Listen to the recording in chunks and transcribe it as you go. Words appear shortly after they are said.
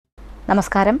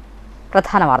നമസ്കാരം.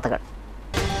 പ്രധാന വാർത്തകൾ.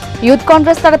 യൂത്ത്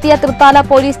കോൺഗ്രസ് നടത്തിയ തൃത്താല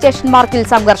പോലീസ് സ്റ്റേഷൻ മാർച്ചിൽ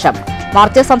സംഘർഷം.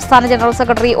 മാർച്ച് സംസ്ഥാന ജനറൽ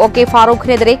സെക്രട്ടറി OK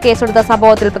ഫാറൂഖിനെതിരെ കേസെടുത്ത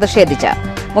സംഭവത്തിൽ പ്രതിഷേധിച്ച്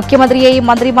മുഖ്യമന്ത്രിയെയും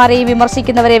മന്ത്രിമാരെയും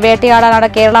വിമർശിക്കുന്നവരെ വേട്ടയാടാനാണ്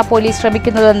കേരള പോലീസ്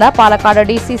ശ്രമിക്കുന്നതെന്ന് Palakkad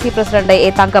DCC president A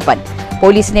Thankappan.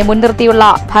 പോലീസിനെ മുൻനിർത്തിയുള്ള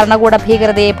ഭരണകൂട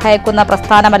ഭീകരതയെ ഭയക്കുന്ന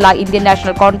പ്രസ്ഥാനമല്ല ഇന്ത്യൻ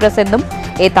നാഷണൽ കോൺഗ്രസ് എന്നും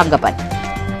A തങ്കപ്പൻ.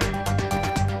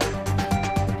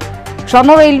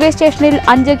 ഷൊർണൂർ റെയിൽവേ സ്റ്റേഷനിൽ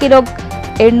 5 കിലോ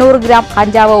 800 ഗ്രാം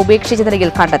കഞ്ചാവ് ഉപേക്ഷിച്ച നിലയിൽ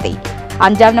കണ്ടെത്തി.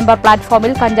 5-ാം നമ്പർ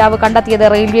പ്ലാറ്റ്ഫോമിൽ കഞ്ചാവ് കണ്ടെത്തിയത്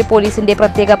റെയിൽവേ പോലീസിന്റെ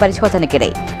പ്രത്യേക പരിശോധനയ്ക്കിടെ.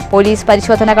 പോലീസ്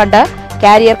പരിശോധന കണ്ട്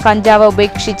കാരിയർ കഞ്ചാവ്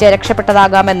ഉപേക്ഷിച്ച്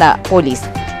രക്ഷപ്പെട്ടതാകാമെന്ന് പോലീസ്.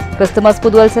 ക്രിസ്തുമസ്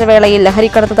പുതുവത്സര വേളയിൽ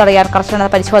ലഹരിക്കടത്ത് തടയാൻ കർശന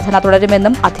പരിശോധന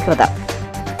തുടരുമെന്നും അധികൃതർ.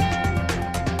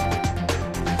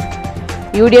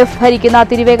 UDF ഭരിക്കുന്ന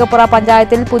തിരുവേഗപ്പുറ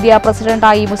പഞ്ചായത്തിൽ പുതിയ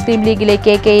പ്രസിഡന്റായി മുസ്ലിം ലീഗിലെ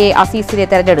KKA അസീസിനെ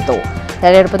തെരഞ്ഞെടുത്തു.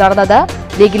 തെരഞ്ഞെടുപ്പ് നടന്നത്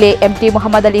ലീഗിലെ MT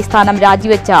മുഹമ്മദ് അലി സ്ഥാനം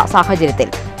രാജിവെച്ച സാഹചര്യത്തിൽ.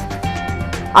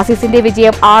 അസീസിന്റെ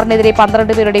വിജയം 6-നെതിരെ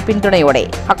 12 പേരുടെ പിന്തുണയോടെ.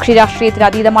 കക്ഷി രാഷ്ട്രീയത്തിന്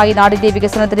അതീതമായി നാടിന്റെ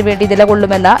വികസനത്തിന് വേണ്ടി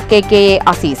നിലകൊള്ളുമെന്ന് KKA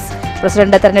അസീസ്.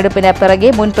 പ്രസിഡന്റ് തെരഞ്ഞെടുപ്പിന് പിറകെ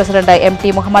മുൻ പ്രസിഡന്റ്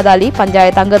MT മുഹമ്മദ് അലി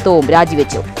പഞ്ചായത്ത് അംഗത്വവും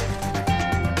രാജിവെച്ചു.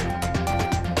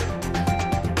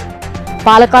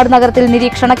 പാലക്കാട് നഗരത്തിൽ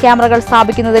നിരീക്ഷണ ക്യാമറകൾ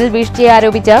സ്ഥാപിക്കുന്നതിൽ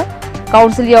വീഴ്ചയാരോപിച്ച്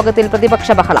കൌൺസിൽ യോഗത്തിൽ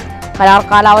പ്രതിപക്ഷ ബഹളം. കരാർ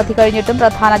കാലാവധി കഴിഞ്ഞിട്ടും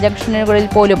പ്രധാന ജംഗ്ഷനുകളിൽ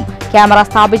പോലും ക്യാമറ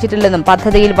സ്ഥാപിച്ചിട്ടില്ലെന്നും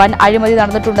പദ്ധതിയിൽ വൻ അഴിമതി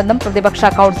നടന്നിട്ടുണ്ടെന്നും പ്രതിപക്ഷ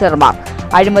കൌൺസിലർമാർ.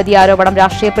 അഴിമതി ആരോപണം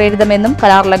രാഷ്ട്രീയ പ്രേരിതമെന്നും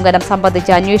കരാർ ലംഘനം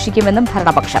സംബന്ധിച്ച് അന്വേഷിക്കുമെന്നും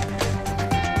ഭരണപക്ഷം.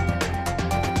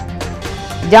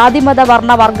 ജാതിമത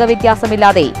വർണ്ണ വർഗ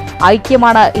വ്യത്യാസമില്ലാതെ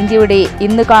ഐക്യമാണ് ഇന്ത്യയുടെ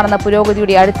ഇന്ന് കാണുന്ന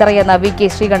പുരോഗതിയുടെ അടിത്തറയെന്ന് VK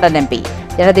ശ്രീകണ്ഠൻ MP.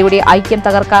 ജനതയുടെ ഐക്യം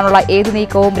തകർക്കാനുള്ള ഏത്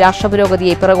നീക്കവും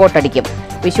രാഷ്ട്രപുരോഗതിയെ പിറകോട്ടടിക്കും.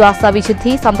 വിശ്വാസ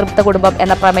വിശുദ്ധി സംതൃപ്ത കുടുംബം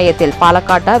എന്ന പ്രമേയത്തിൽ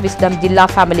പാലക്കാട്ട് വിസ്ഡം ജില്ലാ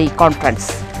ഫാമിലി കോൺഫറൻസ്.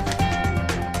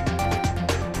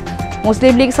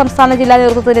 മുസ്ലിം ലീഗ് സംസ്ഥാന ജില്ലാ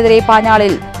നേതൃത്വത്തിനെതിരെ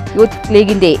പാഞ്ഞാളിൽ യൂത്ത്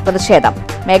ലീഗിന്റെ പ്രതിഷേധം.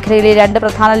 മേഖലയിലെ 2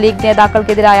 പ്രധാന ലീഗ്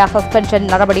നേതാക്കൾക്കെതിരായ സസ്പെൻഷൻ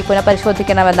നടപടി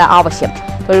പുനഃപരിശോധിക്കണമെന്ന ആവശ്യം.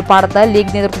 തൊഴിൽപ്പാടത്ത്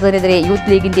ലീഗ് നേതൃത്വത്തിനെതിരെ യൂത്ത്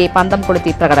ലീഗിന്റെ പന്തം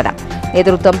കൊളുത്തി പ്രകടനം.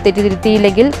 നേതൃത്വം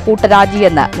തെറ്റിതിരുത്തിയില്ലെങ്കിൽ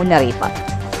കൂട്ടരാജിയെന്ന് മുന്നറിയിപ്പ്.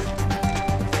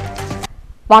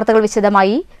 വാർത്തകൾ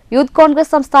വിശദമായി. യൂത്ത്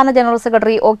കോൺഗ്രസ് സംസ്ഥാന ജനറൽ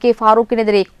സെക്രട്ടറി OK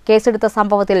ഫാറൂഖിനെതിരെ കേസെടുത്ത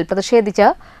സംഭവത്തിൽ പ്രതിഷേധിച്ച്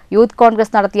യൂത്ത്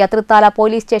കോൺഗ്രസ് നടത്തിയ തൃത്താല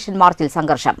പോലീസ് സ്റ്റേഷൻ മാർച്ചിൽ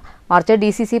സംഘർഷം. March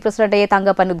DCC president A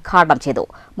Thankappan ഉദ്ഘാടനം ചെയ്തു.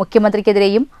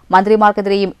 മുഖ്യമന്ത്രിക്കെതിരെയും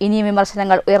മന്ത്രിമാർക്കെതിരെയും ഇനിയും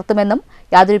വിമർശനങ്ങൾ ഉയർത്തുമെന്നും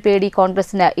യാതൊരു പേടി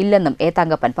കോൺഗ്രസിന് ഇല്ലെന്നും A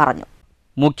തങ്കപ്പൻ പറഞ്ഞു.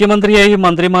 മുഖ്യമന്ത്രിയെയും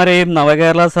മന്ത്രിമാരെയും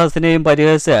നവകേരള സദസ്സിനെയും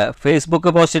പരിഹരിച്ച്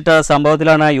ഫേസ്ബുക്ക് പോസ്റ്റിട്ട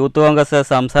സംഭവത്തിലാണ് യൂത്ത് കോൺഗ്രസ്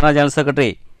സംസ്ഥാന general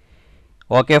secretary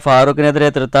OK ഫാറൂഖിനെതിരെ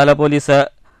Thrithala police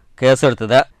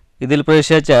കേസെടുത്തത്. ഇതിൽ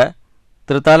പ്രതിഷേധിച്ച്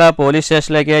തൃത്താല പോലീസ്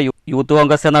സ്റ്റേഷനിലേക്ക് യൂത്ത്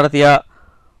കോൺഗ്രസ് നടത്തിയ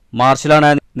മാർച്ചിലാണ്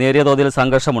നേരിയ തോതിൽ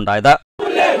സംഘർഷമുണ്ടായത്.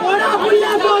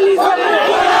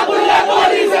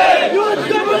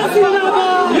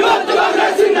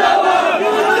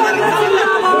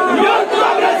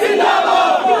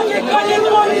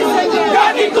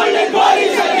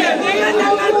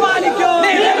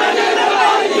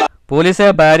 പോലീസ്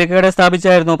ബാരിക്കേഡ്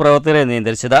സ്ഥാപിച്ചായിരുന്നു പ്രവർത്തകരെ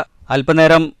നിയന്ത്രിച്ചത്.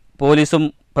 അല്പനേരം പോലീസും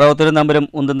പ്രവർത്തകരും തമ്മിലും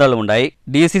ഉന്തുന്തള്ളുമുണ്ടായി.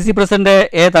 DCC president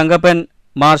A Thankappan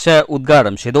March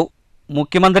ഉദ്ഘാടനം ചെയ്തു.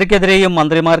 മുഖ്യമന്ത്രിക്കെതിരെയും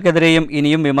മന്ത്രിമാർക്കെതിരെയും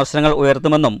ഇനിയും വിമർശനങ്ങൾ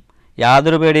ഉയർത്തുമെന്നും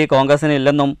യാതൊരു പേടി കോൺഗ്രസിന്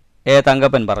ഇല്ലെന്നും A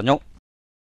തങ്കപ്പൻ പറഞ്ഞു.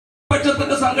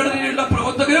 പ്രതിപക്ഷത്തിന്റെ സംഘടനയിലുള്ള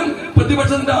പ്രവർത്തകരും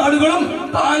പ്രതിപക്ഷത്തിന്റെ ആളുകളും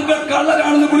താങ്കൾ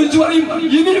കള്ളരാണെന്ന് വിളിച്ചു പറയും.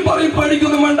 ഇനി പറയും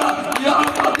പേടിക്കൊന്നും വേണ്ട.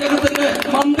 അദ്ദേഹത്തിന്റെ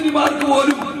മന്ത്രിമാർക്ക്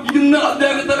പോലും ഇന്ന്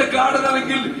അദ്ദേഹത്തെ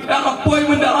കാണണമെങ്കിൽ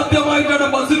അപ്പോയിന്റ്മെന്റ് ആദ്യമായിട്ടാണ്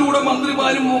ബസ്സിലൂടെ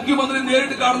മന്ത്രിമാരും മുഖ്യമന്ത്രിയും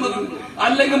നേരിട്ട് കാണുന്നത്.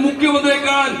 അല്ലെങ്കിൽ മുഖ്യമന്ത്രിയെ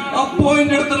കാണാൻ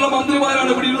അപ്പോയിന്റ് എടുത്തുള്ള മന്ത്രിമാരാണ്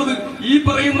ഇവിടെ ഉള്ളത്. ഈ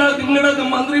പറയുന്ന നിങ്ങളുടെ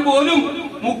മന്ത്രി പോലും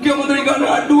മുഖ്യമന്ത്രി കാണാൻ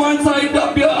അഡ്വാൻസ് ആയിട്ട്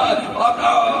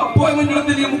അപ്പോയിന്റ്മെന്റ്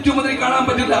എടുത്തില്ല. മുഖ്യമന്ത്രി കാണാൻ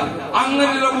പറ്റില്ല.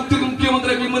 അങ്ങനെയുള്ള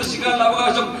മുഖ്യമന്ത്രിയെ വിമർശിക്കാനുള്ള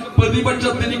അവകാശം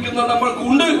പ്രതിപക്ഷത്തിരിക്കുന്ന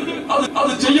നമ്മൾക്കുണ്ട്.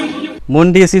 അത് ചെയ്യും. മുൻ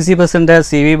DCC president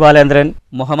CV Balendran,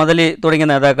 Muhammad Ali തുടങ്ങിയ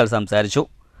നേതാക്കൾ സംസാരിച്ചു.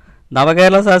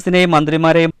 നവകേരള സദസ്സിനെയും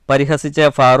മന്ത്രിമാരെയും പരിഹസിച്ച്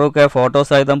ഫാറൂഖ് ഫോട്ടോ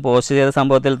സഹിതം പോസ്റ്റ് ചെയ്ത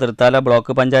സംഭവത്തിൽ തൃത്താല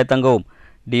ബ്ലോക്ക് പഞ്ചായത്ത് അംഗവും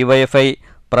DYFI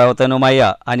പ്രവർത്തനവുമായ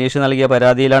അനീഷ് നൽകിയ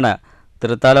പരാതിയിലാണ്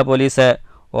തൃത്താല പോലീസ്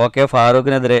OK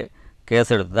ഫാറൂഖിനെതിരെ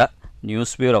കേസെടുത്തത്.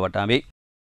 News bureau Pattambi.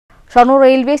 Shoranur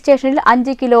railway സ്റ്റേഷനിൽ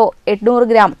 5 കിലോ 800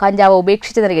 ഗ്രാം കഞ്ചാവ്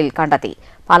ഉപേക്ഷിച്ച നിലയിൽ കണ്ടെത്തി.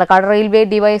 പാലക്കാട് റെയിൽവേ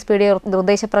DYSPയുടെ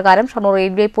നിർദ്ദേശപ്രകാരം ഷൊർണൂർ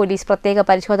റെയിൽവേ പോലീസ് പ്രത്യേക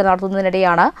പരിശോധന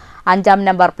നടത്തുന്നതിനിടെയാണ് 5-ാം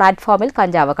നമ്പർ പ്ലാറ്റ്ഫോമിൽ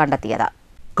കഞ്ചാവ് കണ്ടെത്തിയത്.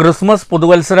 ക്രിസ്മസ്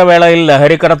പുതുവത്സര വേളയിൽ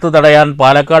ലഹരിക്കടത്ത് തടയാൻ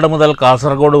പാലക്കാട് മുതൽ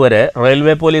കാസർഗോഡ് വരെ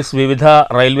റെയിൽവേ പോലീസ് വിവിധ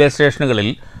റെയിൽവേ സ്റ്റേഷനുകളിൽ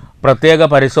പ്രത്യേക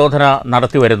പരിശോധന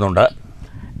നടത്തിവരുന്നുണ്ട്.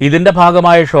 ഇതിന്റെ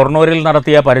ഭാഗമായി ഷൊർണൂരിൽ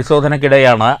നടത്തിയ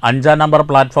പരിശോധനയ്ക്കിടെയാണ് 5-ാം നമ്പർ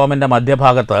പ്ലാറ്റ്ഫോമിന്റെ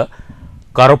മധ്യഭാഗത്ത്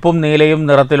കറുപ്പും നീലയും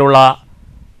നിറത്തിലുള്ള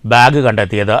ബാഗ്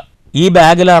കണ്ടെത്തിയത്. ഈ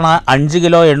ബാഗിലാണ് 5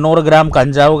 കിലോ 800 ഗ്രാം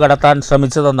കഞ്ചാവ് കടത്താൻ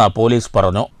ശ്രമിച്ചതെന്ന് പോലീസ്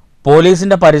പറഞ്ഞു.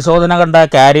 പോലീസിന്റെ പരിശോധന കണ്ട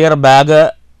കാരിയർ ബാഗ്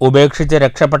ഉപേക്ഷിച്ച്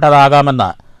രക്ഷപ്പെട്ടതാകാമെന്ന്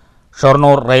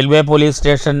Shoranur railway police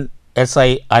station SI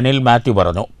Anil Mathew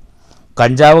പറഞ്ഞു.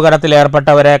 കഞ്ചാവ്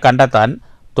കടത്തിലേർപ്പെട്ടവരെ കണ്ടെത്താൻ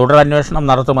തുടരന്വേഷണം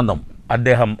നടത്തുമെന്നും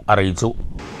അദ്ദേഹം അറിയിച്ചു.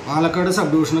 പാലക്കാട്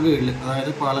സബ് ഡിവിഷന് കീഴിൽ,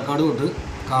 അതായത് പാലക്കാട് തൊട്ട്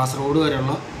കാസർഗോഡ്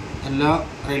വരെയുള്ള എല്ലാ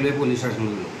റെയിൽവേ പോലീസ്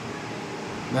സ്റ്റേഷനുകളിലും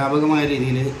വ്യാപകമായ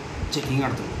രീതിയിൽ ചെക്കിങ്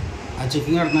നടത്തുന്നു. ആ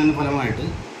ചെക്കിങ് നടത്തുന്നതിന് ഫലമായിട്ട്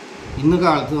ഇന്ന്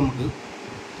കാലത്ത് നമുക്ക്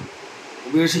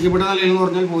ഉപേക്ഷിക്കപ്പെട്ട നിലയിൽ എന്ന്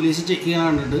പറഞ്ഞാൽ പോലീസ് ചെക്ക് ചെയ്യാൻ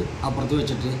കണ്ടിട്ട് അപ്പുറത്ത്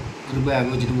വെച്ചിട്ട് ഒരു ബാഗ്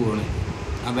വെച്ചിട്ട് പോവുകയാണ്.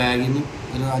 ആ ബാഗിൽ നിന്ന്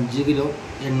ഒരു 5 കിലോ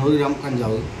 800 ഗ്രാം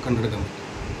കഞ്ചാവ് കണ്ടെടുക്കാൻ പറ്റും.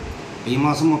 ഈ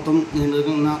മാസം മൊത്തം നീണ്ടു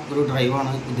നിൽക്കുന്ന ഒരു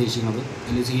ഡ്രൈവാണ് ഉദ്ദേശിക്കുന്നത്.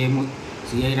 അതിൽ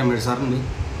CI രമേഷ് സാറുണ്ട്.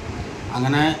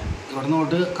 അങ്ങനെ ഇവിടെ നിന്ന്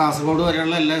തൊട്ട് കാസർഗോഡ്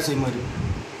വരെയുള്ള എല്ലാ SIമാരും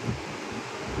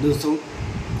ദിവസവും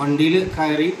വണ്ടിയിൽ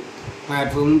കയറി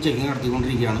പ്ലാറ്റ്ഫോമിൽ ചെക്കിങ്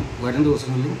നടത്തിക്കൊണ്ടിരിക്കുകയാണ്. വരും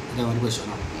ദിവസങ്ങളിലും ഇതേമാതിരി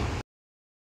പരിശോധന നടത്തുന്നത്.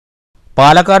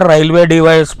 Palakkad railway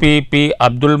DYSP P.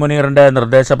 Abdul മുനീറിൻ്റെ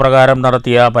നിർദ്ദേശപ്രകാരം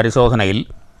നടത്തിയ പരിശോധനയിൽ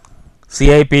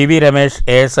CI PV Ramesh,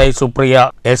 ASI Supriya,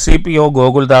 SCPO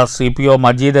Gokuldas, CPO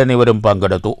Majeed എന്നിവരും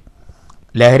പങ്കെടുത്തു.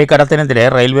 ലഹരിക്കടത്തിനെതിരെ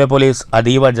റെയിൽവേ പോലീസ്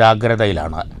അതീവ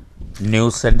ജാഗ്രതയിലാണ്.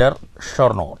 News centre,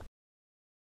 Shoranur.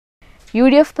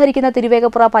 UDF ഭരിക്കുന്ന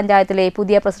തിരുവേഗപ്പുറ പഞ്ചായത്തിലെ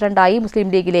പുതിയ പ്രസിഡന്റായി മുസ്ലിം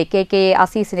ലീഗിലെ KK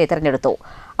അസീസിനെ തെരഞ്ഞെടുത്തു.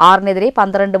 6-നെതിരെ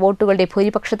 12 വോട്ടുകളുടെ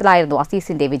ഭൂരിപക്ഷത്തിലായിരുന്നു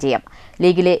അസീസിന്റെ വിജയം.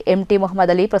 ലീഗിലെ MT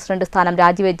മുഹമ്മദ് അലി പ്രസിഡന്റ് സ്ഥാനം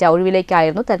രാജിവെച്ച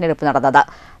ഒഴിവിലേക്കായിരുന്നു തെരഞ്ഞെടുപ്പ് നടന്നത്.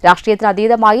 രാഷ്ട്രീയത്തിന്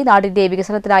അതീതമായി നാടിന്റെ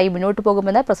വികസനത്തിനായി മുന്നോട്ടു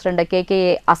പോകുമെന്ന് പ്രസിഡന്റ് KK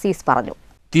അസീസ് പറഞ്ഞു.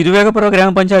 തിരുവേഗപ്പുറ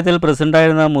ഗ്രാമപഞ്ചായത്തിൽ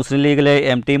പ്രസിഡന്റായിരുന്ന മുസ്ലിം ലീഗിലെ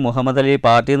MT മുഹമ്മദ് അലി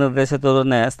പാർട്ടി നിർദ്ദേശത്തെ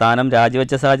തുടർന്ന് സ്ഥാനം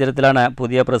രാജിവെച്ച സാഹചര്യത്തിലാണ്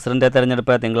പുതിയ പ്രസിഡന്റ്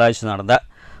തെരഞ്ഞെടുപ്പ് തിങ്കളാഴ്ച നടന്നത്.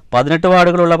 18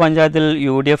 വാർഡുകളുള്ള പഞ്ചായത്തിൽ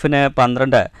UDFന്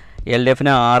 12,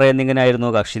 LDFന് 6 എന്നിങ്ങനെയായിരുന്നു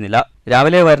കക്ഷിനില.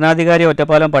 രാവിലെ വരണാധികാരി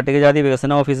ഒറ്റപ്പാലം പട്ടികജാതി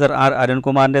വികസന ഓഫീസർ R.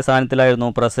 അരുൺകുമാറിന്റെ സാന്നിധ്യത്തിലായിരുന്നു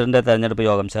പ്രസിഡന്റ് തെരഞ്ഞെടുപ്പ്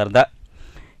യോഗം ചേർന്നത്.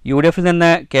 UDFിൽ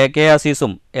നിന്ന് KK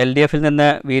അസീസും LDFിൽ നിന്ന്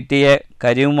VTA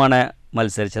കരീമുമാണ്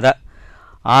മത്സരിച്ചത്.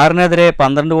 6-നെതിരെ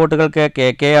 12 വോട്ടുകൾക്ക്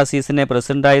KK അസീസിനെ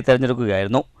പ്രസിഡന്റായി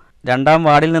തെരഞ്ഞെടുക്കുകയായിരുന്നു. 2ാം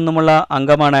വാർഡിൽ നിന്നുമുള്ള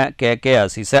അംഗമാണ് KK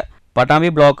അസീസ്.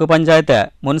 പട്ടാമ്പി ബ്ലോക്ക് പഞ്ചായത്ത്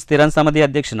മുൻ സ്ഥിരം സമിതി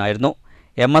അധ്യക്ഷനായിരുന്നു.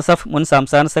 MSF മുൻ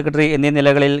സംസ്ഥാന സെക്രട്ടറി എന്നീ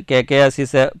നിലകളിൽ KK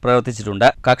അസീസ് പ്രവർത്തിച്ചിട്ടുണ്ട്.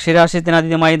 കക്ഷി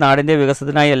രാഷ്ട്രീയത്തിനതീതമായി നാടിന്റെ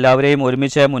വികസനത്തിനായി എല്ലാവരെയും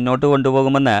ഒരുമിച്ച് മുന്നോട്ട്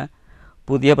കൊണ്ടുപോകുമെന്ന്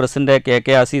പുതിയ പ്രസിഡന്റ്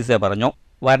KK അസീസ് പറഞ്ഞു.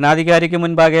 വരണാധികാരിക്ക്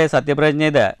മുൻപാകെ സത്യപ്രതിജ്ഞ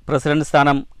ചെയ്ത് പ്രസിഡന്റ്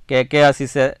സ്ഥാനം KK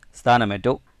Azeez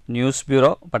സ്ഥാനമേറ്റു. News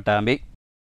bureau, Pattambi.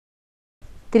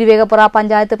 Thiruvegappura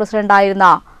panchayat പ്രസിഡന്റായിരുന്ന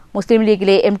മുസ്ലിം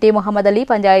ലീഗിലെ MT മുഹമ്മദ് അലി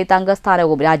പഞ്ചായത്ത്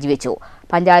അംഗസ്ഥാനവും രാജിവെച്ചു.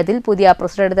 പഞ്ചായത്തിൽ പുതിയ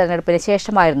പ്രസിഡന്റ് തെരഞ്ഞെടുപ്പിന്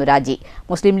ശേഷമായിരുന്നു രാജി.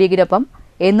 മുസ്ലിം ലീഗിനൊപ്പം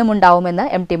എന്നുമുണ്ടാവുമെന്ന്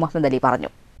MT മുഹമ്മദ് അലി പറഞ്ഞു.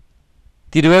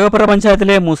 തിരുവേഗപ്പുറ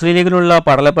പഞ്ചായത്തിലെ മുസ്ലിം ലീഗിലുള്ള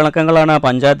പടലപ്പിണക്കങ്ങളാണ്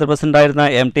പഞ്ചായത്ത് പ്രസിഡന്റായിരുന്ന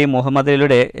MT മുഹമ്മദ്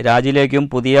അലിയുടെ രാജിയിലേക്കും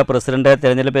പുതിയ പ്രസിഡന്റ്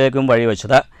തെരഞ്ഞെടുപ്പിലേക്കും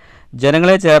വഴിവെച്ചത്.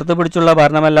 ജനങ്ങളെ ചേർത്ത് പിടിച്ചുള്ള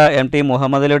ഭരണമല്ല MT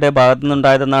മുഹമ്മദ് അലിയുടെ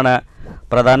ഭാഗത്തുനിന്നുണ്ടായതെന്നാണ്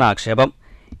പ്രധാന ആക്ഷേപം.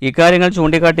 ഇക്കാര്യങ്ങൾ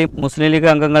ചൂണ്ടിക്കാട്ടി മുസ്ലിം ലീഗ്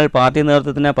അംഗങ്ങൾ പാർട്ടി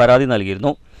നേതൃത്വത്തിന് പരാതി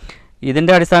നൽകിയിരുന്നു.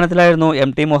 ഇതിന്റെ അടിസ്ഥാനത്തിലായിരുന്നു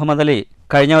MT മുഹമ്മദ് അലി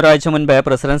കഴിഞ്ഞ ഒരാഴ്ച മുൻപ്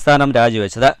പ്രസിഡന്റ് സ്ഥാനം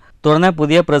രാജിവെച്ചത്. തുടർന്ന്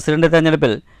പുതിയ പ്രസിഡന്റ്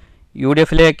തെരഞ്ഞെടുപ്പിൽ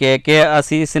UDFിലെ KK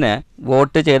അസീസിന്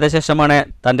വോട്ട് ചെയ്ത ശേഷമാണ്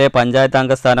തന്റെ പഞ്ചായത്ത്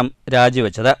അംഗസ്ഥാനം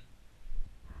രാജിവെച്ചത്.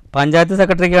 പഞ്ചായത്ത്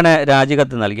സെക്രട്ടറിക്കാണ്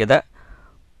രാജിക്കത്ത് നൽകിയത്.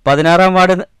 16ാം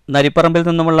വാർഡ് നരിപ്പറമ്പിൽ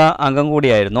നിന്നുമുള്ള അംഗം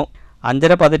കൂടിയായിരുന്നു.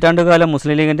 5.5 പതിറ്റാണ്ടുകാലം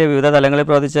മുസ്ലിം ലീഗിന്റെ വിവിധ തലങ്ങളിൽ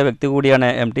പ്രവർത്തിച്ച വ്യക്തി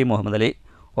കൂടിയാണ് MT മുഹമ്മദ് അലി.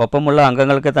 ഒപ്പമുള്ള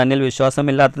അംഗങ്ങൾക്ക് തന്നിൽ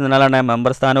വിശ്വാസമില്ലാത്തതിനാലാണ്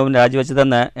മെമ്പർ സ്ഥാനവും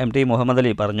രാജിവെച്ചതെന്ന് MT മുഹമ്മദ്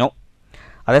അലി പറഞ്ഞു.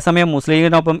 അതേസമയം മുസ്ലിം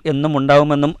ലീഗിനൊപ്പം എന്നും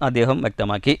ഉണ്ടാവുമെന്നും അദ്ദേഹം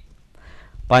വ്യക്തമാക്കി.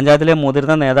 പഞ്ചായത്തിലെ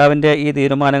മുതിർന്ന നേതാവിൻ്റെ ഈ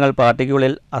തീരുമാനങ്ങൾ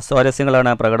പാർട്ടിക്കുള്ളിൽ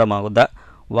അസ്വാരസ്യങ്ങളാണ് പ്രകടമാകുന്നത്.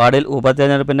 വാർഡിൽ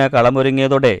ഉപതെരഞ്ഞെടുപ്പിന്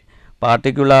കളമൊരുങ്ങിയതോടെ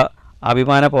പാർട്ടിക്കുള്ള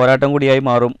അഭിമാന പോരാട്ടം കൂടിയായി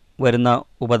മാറും വരുന്ന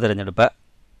ഉപതെരഞ്ഞെടുപ്പ്.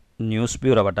 News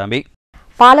bureau, Pattambi.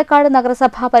 പാലക്കാട്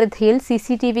നഗരസഭാ പരിധിയിൽ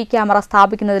CCTV ക്യാമറ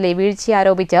സ്ഥാപിക്കുന്നതിലെ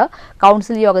വീഴ്ചയാരോപിച്ച്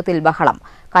കൗൺസിൽ യോഗത്തിൽ ബഹളം.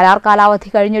 കരാർ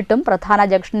കാലാവധി കഴിഞ്ഞിട്ടും പ്രധാന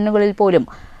ജംഗ്ഷനുകളിൽ പോലും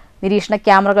നിരീക്ഷണ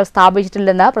ക്യാമറകൾ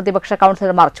സ്ഥാപിച്ചിട്ടില്ലെന്ന് പ്രതിപക്ഷ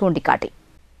കൗൺസിലർമാർ ചൂണ്ടിക്കാട്ടി.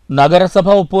 നഗരസഭ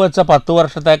ഒപ്പുവെച്ച 10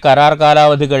 വർഷത്തെ കരാർ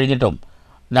കാലാവധി കഴിഞ്ഞിട്ടും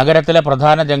നഗരത്തിലെ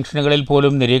പ്രധാന ജംഗ്ഷനുകളിൽ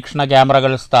പോലും നിരീക്ഷണ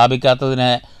ക്യാമറകൾ സ്ഥാപിക്കാത്തതിനെ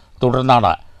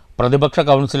തുടർന്നാണ് പ്രതിപക്ഷ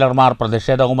കൗൺസിലർമാർ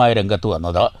പ്രതിഷേധവുമായി രംഗത്തു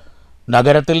വന്നത്.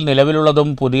 നഗരത്തിൽ നിലവിലുള്ളതും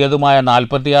പുതിയതുമായ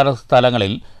 46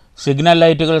 സ്ഥലങ്ങളിൽ സിഗ്നൽ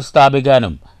ലൈറ്റുകൾ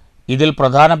സ്ഥാപിക്കാനും ഇതിൽ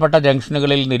പ്രധാനപ്പെട്ട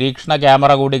ജംഗ്ഷനുകളിൽ നിരീക്ഷണ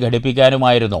ക്യാമറ കൂടി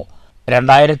ഘടിപ്പിക്കാനുമായിരുന്നു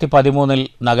 2013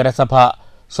 നഗരസഭ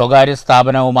സ്വകാര്യ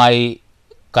സ്ഥാപനവുമായി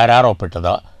കരാർ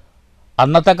ഒപ്പിട്ടത്.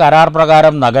 അന്നത്തെ കരാർ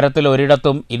പ്രകാരം നഗരത്തിൽ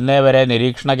ഒരിടത്തും ഇന്നേ വരെ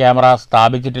നിരീക്ഷണ ക്യാമറ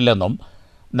സ്ഥാപിച്ചിട്ടില്ലെന്നും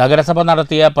നഗരസഭ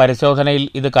നടത്തിയ പരിശോധനയിൽ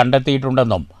ഇത്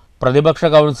കണ്ടെത്തിയിട്ടുണ്ടെന്നും പ്രതിപക്ഷ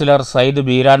കൗൺസിലർ സയ്യിദ്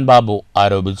ബീരാൻ ബാബു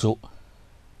ആരോപിച്ചു.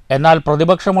 എന്നാൽ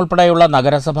പ്രതിപക്ഷം ഉൾപ്പെടെയുള്ള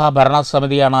നഗരസഭാ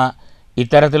ഭരണസമിതിയാണ്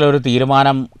ഇത്തരത്തിലൊരു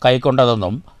തീരുമാനം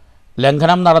കൈക്കൊണ്ടതെന്നും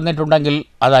ലംഘനം നടന്നിട്ടുണ്ടെങ്കിൽ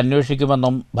അത്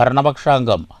അന്വേഷിക്കുമെന്നും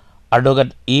ഭരണപക്ഷാംഗം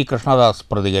അഡ്വക്കേറ്റ് E. കൃഷ്ണദാസ്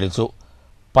പ്രതികരിച്ചു.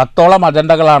 10ഓളം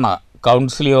അജണ്ടകളാണ്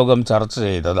കൗൺസിൽ യോഗം ചർച്ച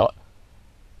ചെയ്തത്.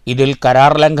 ഇതിൽ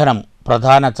കരാർ ലംഘനം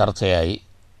പ്രധാന ചർച്ചയായി.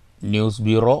 News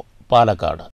bureau,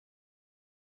 Palakkad.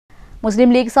 മുസ്ലിം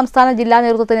ലീഗ് സംസ്ഥാന ജില്ലാ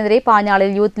നേതൃത്വത്തിനെതിരെ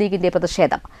പാഞ്ഞാളിൽ യൂത്ത് ലീഗിന്റെ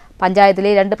പ്രതിഷേധം.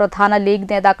 പഞ്ചായത്തിലെ 2 പ്രധാന ലീഗ്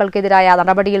നേതാക്കൾക്കെതിരായ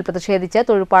നടപടിയിൽ പ്രതിഷേധിച്ച്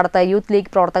തൊഴുപ്പാടത്ത് യൂത്ത്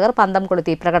ലീഗ് പ്രവർത്തകർ പന്തം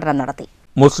കൊളുത്തി പ്രകടനം നടത്തി.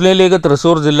 മുസ്ലിം ലീഗ്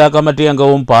തൃശൂർ ജില്ലാ കമ്മിറ്റി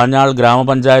അംഗവും പാഞ്ഞാൾ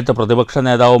ഗ്രാമപഞ്ചായത്ത് പ്രതിപക്ഷ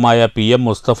നേതാവുമായ PM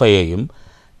മുസ്തഫയെയും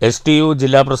STU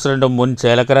ജില്ലാ പ്രസിഡന്റും മുൻ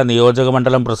ചേലക്കര നിയോജക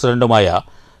മണ്ഡലം പ്രസിഡന്റുമായ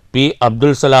P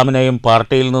അബ്ദുൽ സലാമിനെയും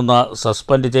പാർട്ടിയിൽ നിന്ന്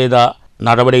സസ്പെൻഡ് ചെയ്ത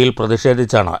നടപടിയിൽ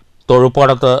പ്രതിഷേധിച്ചാണ്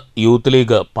തൊഴുപ്പാടത്ത് യൂത്ത്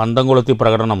ലീഗ് പന്തം കൊളുത്തി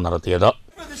പ്രകടനം നടത്തിയത്.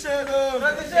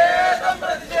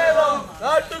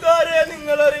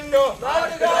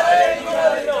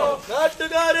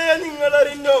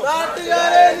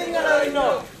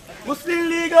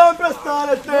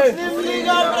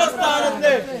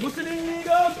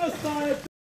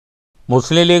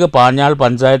 മുസ്ലിം league Panjal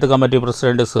panchayat committee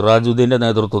president സിറാജുദ്ദീന്റെ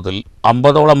നേതൃത്വത്തിൽ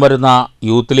 50ഓളം വരുന്ന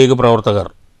യൂത്ത് ലീഗ് പ്രവർത്തകർ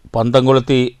പന്തം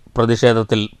കൊളുത്തി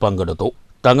പ്രതിഷേധത്തിൽ പങ്കെടുത്തു.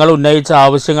 തങ്ങൾ ഉന്നയിച്ച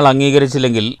ആവശ്യങ്ങൾ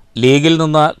അംഗീകരിച്ചില്ലെങ്കിൽ ലീഗിൽ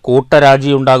നിന്ന്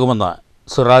കൂട്ടരാജിയുണ്ടാകുമെന്ന്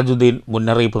സിറാജുദ്ദീൻ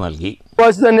മുന്നറിയിപ്പ് നൽകി.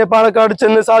 തന്നെ പാലക്കാട്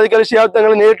ചെന്ന് സാദിഖ് അലി ശിഹാബ്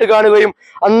തങ്ങളെ നേരിട്ട് കാണുകയും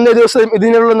അന്നേ ദിവസം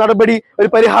ഇതിനുള്ള നടപടി ഒരു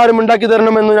പരിഹാരം ഉണ്ടാക്കി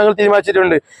തരണമെന്ന് ഞങ്ങൾ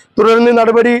തീരുമാനിച്ചിട്ടുണ്ട്. തുടർന്ന്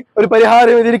നടപടി ഒരു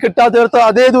പരിഹാരം ഇതിന് കിട്ടാത്തവർത്ത്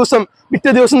അതേ ദിവസം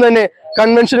പിറ്റേ ദിവസം തന്നെ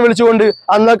കൺവെൻഷൻ വിളിച്ചുകൊണ്ട്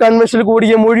അന്ന് കൺവെൻഷനിൽ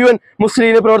കൂടിയ മുഴുവൻ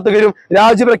മുസ്ലിം പ്രവർത്തകരും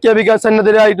രാജി പ്രഖ്യാപിക്കാൻ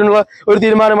സന്നദ്ധരായിട്ടുള്ള ഒരു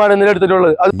തീരുമാനമാണ്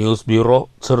നിലനിർത്തിയിട്ടുള്ളത്. News bureau,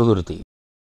 Cheruthuruthy.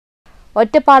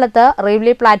 ഒറ്റപ്പാലത്ത്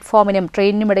റെയിൽവേ പ്ലാറ്റ്ഫോമിനും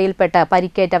ട്രെയിനിനുമിടയിൽപ്പെട്ട്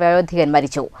പരിക്കേറ്റ വയോധികൻ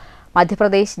മരിച്ചു.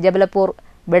 മധ്യപ്രദേശ് ജബലപൂർ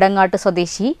വിടങ്ങാട്ട്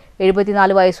സ്വദേശി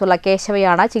 74 വയസ്സുള്ള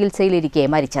കേശവയാണ് ചികിത്സയിലിരിക്കെ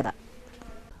മരിച്ചത്.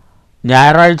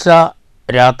 ഞായറാഴ്ച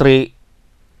രാത്രി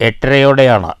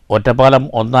 8:30യോടെയാണ് ഒറ്റപ്പാലം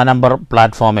 1-ാം നമ്പർ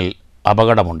പ്ലാറ്റ്ഫോമിൽ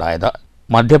അപകടമുണ്ടായത്.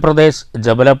 മധ്യപ്രദേശ്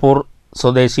ജബലപൂർ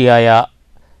സ്വദേശിയായ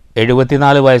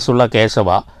 74 വയസ്സുള്ള കേശവ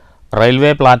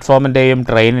റെയിൽവേ പ്ലാറ്റ്ഫോമിൻ്റെയും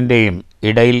ട്രെയിനിൻ്റെയും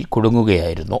ഇടയിൽ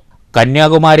കുടുങ്ങുകയായിരുന്നു.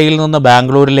 കന്യാകുമാരിയിൽ നിന്ന്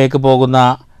ബാംഗ്ലൂരിലേക്ക് പോകുന്ന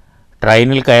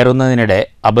ട്രെയിനിൽ കയറുന്നതിനിടെ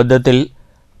അബദ്ധത്തിൽ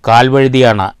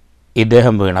കാൽവഴുതിയാണ്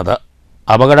ഇദ്ദേഹം വീണത്.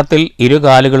 അപകടത്തിൽ 2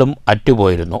 കാലുകളും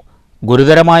അറ്റുപോയിരുന്നു.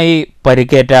 ഗുരുതരമായി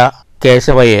പരിക്കേറ്റ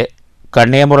കേശവയെ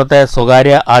കണ്ണിയമ്പുറത്തെ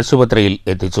സ്വകാര്യ ആശുപത്രിയിൽ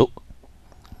എത്തിച്ചു.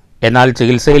 എന്നാൽ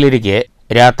ചികിത്സയിലിരിക്കെ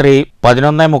രാത്രി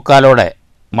 11:45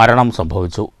 മരണം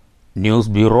സംഭവിച്ചു.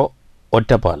 News bureau,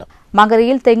 Ottapalam.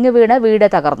 മങ്കരയിൽ തെങ്ങ് വീണ് വീട്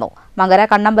തകർന്നു. മങ്കര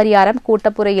കണ്ണമ്പരിയാരം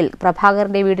കൂട്ടപ്പുരയിൽ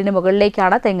പ്രഭാകരന്റെ വീടിന്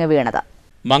മുകളിലേക്കാണ് തെങ്ങ് വീണത്.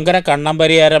 മങ്കര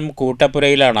കണ്ണമ്പരിയാരം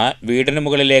കൂട്ടപ്പുരയിലാണ് വീടിന്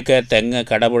മുകളിലേക്ക് തെങ്ങ്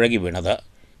കടപുഴകി വീണത്.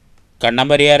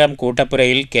 കണ്ണമ്പരിയാരം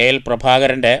കൂട്ടപ്പുരയിൽ KL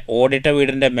പ്രഭാകരന്റെ ഓടിട്ട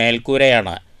വീടിന്റെ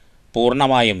മേൽക്കൂരയാണ്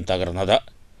പൂർണ്ണമായും തകർന്നത്.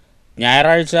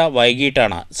 ഞായറാഴ്ച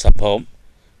വൈകിട്ടാണ് സംഭവം.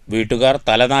 വീട്ടുകാർ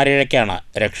തലനാരിഴയ്ക്കാണ്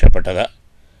രക്ഷപ്പെട്ടത്.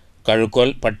 കഴുക്കോൽ,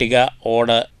 പട്ടിക,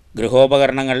 ഓട്,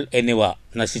 ഗൃഹോപകരണങ്ങൾ എന്നിവ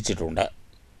നശിച്ചിട്ടുണ്ട്.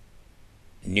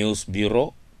 News bureau,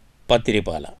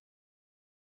 Pathiripala.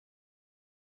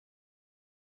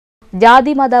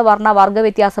 ജാതി, മത, വർണ്ണ, വർഗ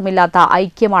വ്യത്യാസമില്ലാത്ത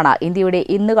ഐക്യമാണ് ഇന്ത്യയുടെ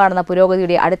ഇന്ന് കാണുന്ന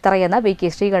പുരോഗതിയുടെ അടിത്തറയെന്ന്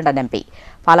VK ശ്രീകണ്ഠൻ MP.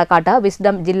 പാലക്കാട്ട്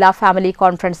വിസ്ഡം ജില്ലാ ഫാമിലി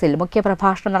കോൺഫറൻസിൽ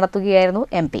മുഖ്യപ്രഭാഷണം നടത്തുകയായിരുന്നു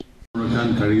MP.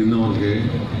 കഴിയുന്നവർക്ക്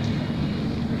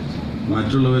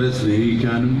മറ്റുള്ളവരെ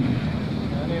സ്നേഹിക്കാനും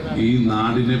ഈ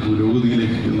നാടിനെ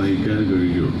പുരോഗതിയിലേക്ക് നയിക്കാനും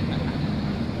കഴിയുകയുള്ളൂ.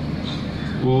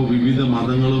 ഇപ്പോൾ വിവിധ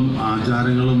മതങ്ങളും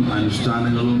ആചാരങ്ങളും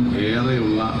അനുഷ്ഠാനങ്ങളും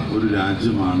ഏറെയുള്ള ഒരു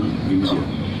രാജ്യമാണ് ഇന്ത്യ.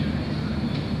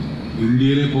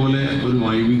 ഇന്ത്യയിലെ പോലെ ഒരു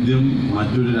വൈവിധ്യം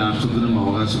മറ്റൊരു രാഷ്ട്രത്തിനും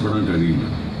അവകാശപ്പെടാൻ കഴിയില്ല.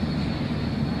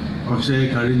 പക്ഷേ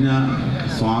കഴിഞ്ഞ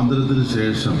സ്വാതന്ത്ര്യത്തിന്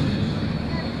ശേഷം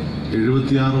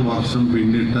 76 വർഷം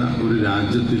പിന്നിട്ട ഒരു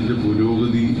രാജ്യത്തിൻ്റെ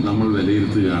പുരോഗതി നമ്മൾ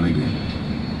വിലയിരുത്തുകയാണെങ്കിൽ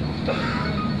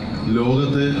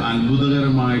ലോകത്തെ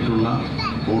അത്ഭുതകരമായിട്ടുള്ള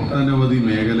ഒട്ടനവധി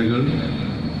മേഖലകൾ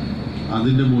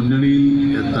അതിൻ്റെ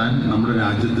മുന്നണിയിൽ എത്താൻ നമ്മുടെ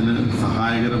രാജ്യത്തിന്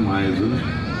സഹായകരമായത്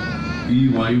ഈ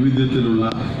വൈവിധ്യത്തിലുള്ള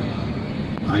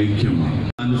ഐക്യമാണ്.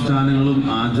 അനുഷ്ഠാനങ്ങളും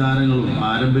ആചാരങ്ങളും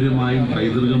പാരമ്പര്യമായും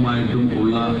പൈതൃകമായിട്ടും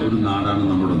ഉള്ള ഒരു നാടാണ്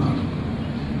നമ്മുടെ നാട്.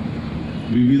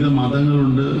 വിവിധ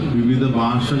മതങ്ങളുണ്ട്, വിവിധ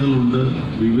ഭാഷകളുണ്ട്,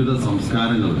 വിവിധ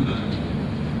സംസ്കാരങ്ങളുണ്ട്.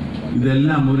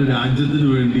 ഇതെല്ലാം ഒരു രാജ്യത്തിന്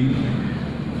വേണ്ടി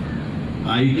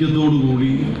ഐക്യത്തോടുകൂടി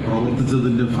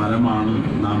പ്രവർത്തിച്ചതിൻ്റെ ഫലമാണ്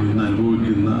നാം ഇന്ന്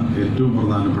അനുഭവിക്കുന്ന ഏറ്റവും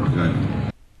പ്രധാനപ്പെട്ട കാര്യം.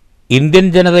 ഇന്ത്യൻ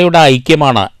ജനതയുടെ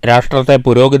ഐക്യമാണ് രാഷ്ട്രത്തെ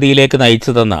പുരോഗതിയിലേക്ക്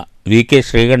നയിച്ചതെന്ന് VK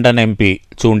ശ്രീകണ്ഠൻ MP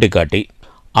ചൂണ്ടിക്കാട്ടി.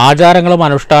 ആചാരങ്ങളും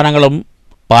അനുഷ്ഠാനങ്ങളും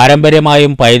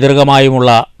പാരമ്പര്യമായും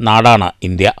പൈതൃകമായുമുള്ള നാടാണ്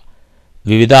ഇന്ത്യ.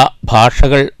 വിവിധ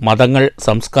ഭാഷകൾ, മതങ്ങൾ,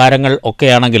 സംസ്കാരങ്ങൾ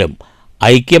ഒക്കെയാണെങ്കിലും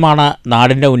ഐക്യമാണ്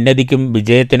നാടിൻ്റെ ഉന്നതിക്കും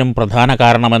വിജയത്തിനും പ്രധാന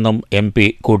കാരണമെന്നും MP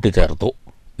കൂട്ടിച്ചേർത്തു.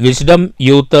 Wisdom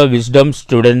youth, wisdom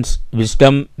students,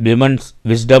 wisdom women's,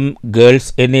 wisdom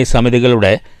girls എന്നീ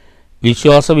സമിതികളുടെ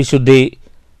വിശ്വാസവിശുദ്ധി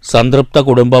സംതൃപ്ത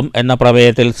കുടുംബം എന്ന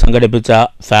പ്രമേയത്തിൽ സംഘടിപ്പിച്ച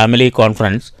family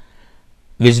conference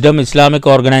wisdom Islamic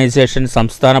organisation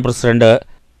സംസ്ഥാന പ്രസിഡന്റ്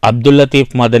അബ്ദുൽ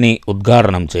ലത്തീഫ് മദനി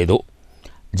ഉദ്ഘാടനം ചെയ്തു.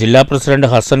 ജില്ലാ പ്രസിഡന്റ്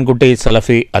ഹസൻകുട്ടി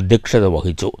സലഫി അധ്യക്ഷത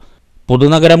വഹിച്ചു.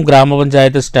 പുതുനഗരം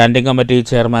ഗ്രാമപഞ്ചായത്ത് standing committee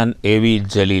chairman AV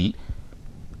Jaleel,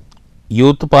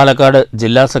 youth Palakkad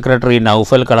ജില്ലാ സെക്രട്ടറി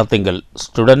നൌഫൽ കളത്തിങ്കൽ,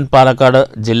 സ്റ്റുഡന്റ് പാലക്കാട്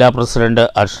ജില്ലാ പ്രസിഡന്റ്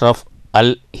അഷ്റഫ് അൽ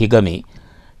ഹിഗമി,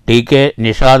 TK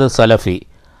നിഷാദ് സലഫി,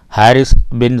 ഹാരിസ്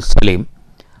ബിൻ സലീം,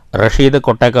 റഷീദ്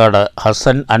കൊട്ടേക്കാട്,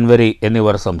 ഹസൻ അൻവരി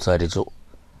എന്നിവർ സംസാരിച്ചു.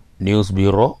 News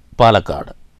bureau,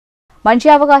 Palakkad.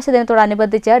 മനുഷ്യാവകാശ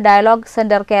ദിനത്തോടനുബന്ധിച്ച് ഡയലോഗ്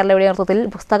സെന്റർ കേരളയുടെ നേതൃത്വത്തിൽ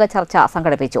പുസ്തക ചർച്ച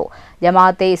സംഘടിപ്പിച്ചു.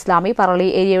 ജമാഅത്തെ ഇസ്ലാമി പറളി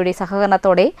ഏരിയയുടെ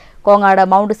സഹകരണത്തോടെ കോങ്ങാട്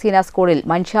മൗണ്ട് സീന സ്കൂളിൽ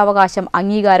മനുഷ്യാവകാശം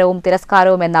അംഗീകാരവും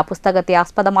തിരസ്കാരവും എന്ന പുസ്തകത്തെ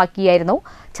ആസ്പദമാക്കിയായിരുന്നു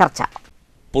ചർച്ച.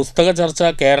 പുസ്തക ചർച്ച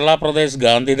കേരള പ്രദേശ്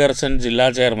ഗാന്ധി ദർശൻ ജില്ലാ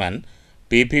ചെയർമാൻ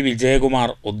PP വിജയകുമാർ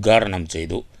ഉദ്ഘാടനം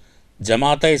ചെയ്തു.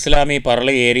 ജമാഅത്തെ ഇസ്ലാമി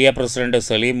പറളി ഏരിയ പ്രസിഡന്റ്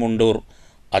സലീം മുണ്ടൂർ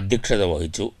അധ്യക്ഷത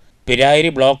വഹിച്ചു. Pirayiri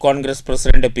block Congress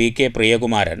president PK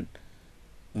Priyakumaran,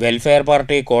 welfare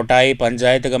party Kottayi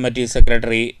panchayat committee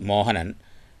secretary Mohanan,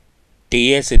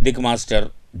 TA Siddique master,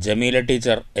 Jameela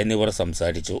teacher എന്നിവർ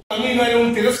സംസാരിച്ചു. അംഗീകാരവും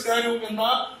തിരസ്കാരവും എന്ന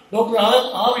ഡോക്ടർ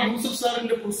R. യൂസഫ്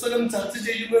സാറിന്റെ പുസ്തകം ചർച്ച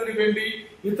ചെയ്യുന്നതിന് വേണ്ടി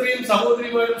ഇത്രയും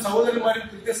സഹോദരിമാരും സഹോദരന്മാരും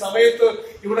കൃത്യസമയത്ത്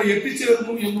ഇവിടെ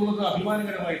എത്തിച്ചേർന്നു എന്നുള്ളത്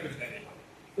അഭിമാനകരമായിട്ടൊരു കാര്യമാണ്.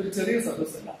 ഒരു ചെറിയ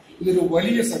സദസ്സല്ല, ഇതൊരു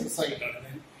വലിയ സദസ്സായിട്ടാണ്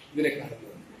ഞാൻ ഇതിനെ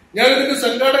കാണുന്നത്. ഞാൻ ഇതിന്റെ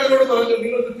സംഘാടകരോട് പറഞ്ഞു,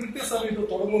 നിങ്ങൾക്ക് കൃത്യസമയത്ത്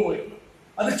തുടങ്ങുമോ എന്ന്.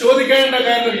 അത് ചോദിക്കേണ്ട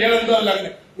കാരണം ഞാനെന്താ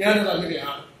അങ്ങനെ, ഞാനത്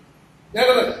അങ്ങനെയാണ്.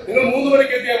 നിങ്ങൾ 3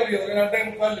 മണിക്ക് എത്തിയാൽ മതിയോ? ഞാൻ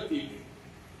 2:45 എത്തിയില്ലേ?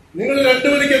 നിങ്ങൾ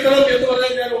 2 മണിക്ക് എത്തണം എന്ന്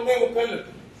പറഞ്ഞാൽ ഞാൻ 1:45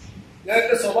 എത്തും. ഞാൻ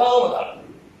എന്റെ സ്വഭാവം അതാണ്.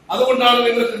 അതുകൊണ്ടാണ്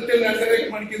നിങ്ങൾ കൃത്യം 2:30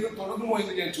 മണിക്ക് ഇത് തുടങ്ങുമോ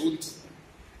എന്ന് ഞാൻ ചോദിച്ചത്.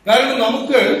 കാരണം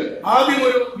നമുക്ക് ആദ്യം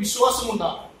ഒരു വിശ്വാസം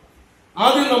ഉണ്ടാവും,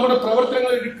 ആദ്യം നമ്മുടെ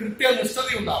പ്രവർത്തനങ്ങളിൽ ഒരു കൃത്യനിഷ്ഠത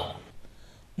ഉണ്ടാവും.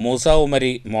 മൂസ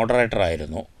ഉമരി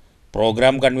മോഡറേറ്ററായിരുന്നു.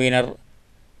 പ്രോഗ്രാം കൺവീനർ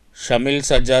ഷമിൽ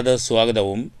സജ്ജാദ്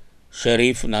സ്വാഗതവും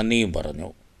ഷെരീഫ് നന്ദിയും പറഞ്ഞു.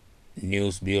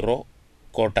 News bureau,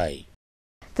 Kottayi.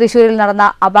 തൃശൂരിൽ നടന്ന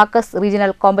അബാക്കസ്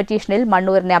റീജിയണൽ കോമ്പറ്റീഷനിൽ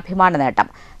മണ്ണൂരിന് അഭിമാന നേട്ടം.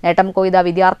 നേട്ടം കൊയ്ത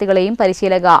വിദ്യാർത്ഥികളെയും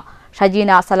പരിശീലക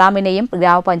ഷജീന സലാമിനെയും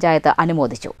ഗ്രാമപഞ്ചായത്ത്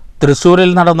അനുമോദിച്ചു.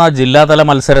 തൃശൂരിൽ നടന്ന ജില്ലാതല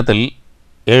മത്സരത്തിൽ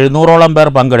 700ഓളം പേർ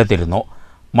പങ്കെടുത്തിരുന്നു.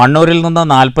 മണ്ണൂരിൽ നിന്ന്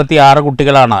 46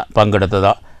 കുട്ടികളാണ്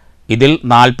പങ്കെടുത്തത്. ഇതിൽ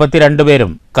 42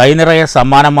 പേരും കൈനിറയെ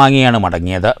സമ്മാനം വാങ്ങിയാണ്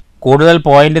മടങ്ങിയത്. കൂടുതൽ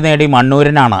പോയിന്റ് നേടി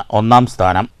മണ്ണൂരിനാണ് 1ാം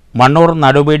സ്ഥാനം. മണ്ണൂർ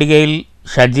നടുപീടികയിൽ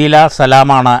ഷജീല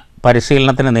സലാമാണ്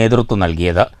പരിശീലനത്തിന് നേതൃത്വം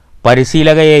നൽകിയത്.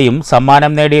 പരിശീലകയെയും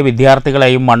സമ്മാനം നേടിയ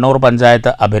വിദ്യാർത്ഥികളെയും മണ്ണൂർ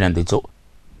പഞ്ചായത്ത് അഭിനന്ദിച്ചു.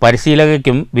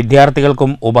 പരിശീലകയ്ക്കും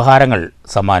വിദ്യാർത്ഥികൾക്കും ഉപഹാരങ്ങൾ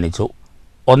സമ്മാനിച്ചു.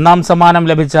 1ാം സമ്മാനം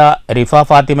ലഭിച്ച റിഫ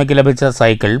ഫാത്തിമയ്ക്ക് ലഭിച്ച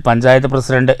cycle panchayat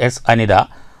president S. Anitha,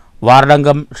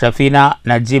 വാർഡംഗം Shafeena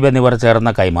Najeeb എന്നിവർ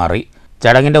ചേർന്ന് കൈമാറി.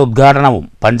 ചടങ്ങിന്റെ ഉദ്ഘാടനവും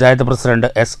പഞ്ചായത്ത് പ്രസിഡന്റ്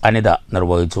S. അനിത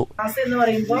നിർവഹിച്ചു. എന്ന്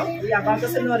പറയുമ്പോൾ ഈ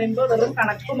അബാക്കസ് എന്ന് പറയുമ്പോൾ വെറും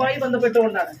കണക്കുമായി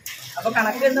ബന്ധപ്പെട്ടുകൊണ്ടാണ്. അപ്പൊ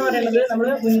കണക്ക് എന്ന് പറയുന്നത് നമ്മൾ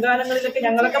മുൻകാലങ്ങളിലൊക്കെ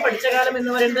ഞങ്ങളൊക്കെ പഠിച്ച കാലം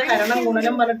എന്ന് പറയുന്നത് ഹരണം,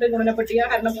 ഗുണനം പറഞ്ഞിട്ട് ഗുണനപ്പട്ടിക,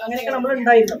 ഹരണം അങ്ങനെയൊക്കെ നമ്മൾ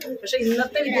ഉണ്ടായിരുന്നു. പക്ഷെ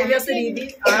ഇന്നത്തെ വിദ്യാഭ്യാസ രീതി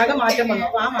ആകെ മാറ്റം വന്നു.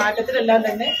 അപ്പൊ ആ മാറ്റത്തിലെല്ലാം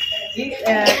തന്നെ ഈ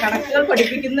കണക്കുകൾ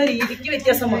പഠിപ്പിക്കുന്ന രീതിക്ക്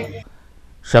വ്യത്യാസം വന്നു.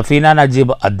 ഷഫീന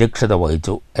നജീബ് അധ്യക്ഷത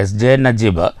വഹിച്ചു. SJ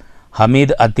Najeeb,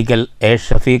 Hameed Athikkal, A.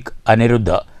 Shafeeq,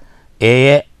 Aniruddha, A.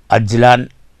 Ajlan,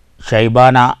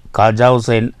 ഷൈബാന, Khawaja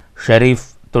Hussain, Sharif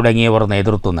തുടങ്ങിയവർ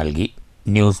നേതൃത്വം നൽകി.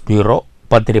 News bureau,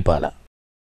 Pathiripala.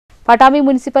 Pattambi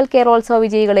municipal കേരളോത്സവ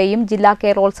വിജയികളെയും ജില്ലാ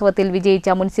കേരളോത്സവത്തിൽ വിജയിച്ച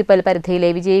മുനിസിപ്പൽ പരിധിയിലെ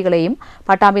വിജയികളെയും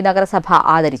പട്ടാമ്പി നഗരസഭ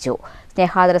ആദരിച്ചു.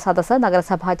 സ്നേഹാദര സദസ്സ്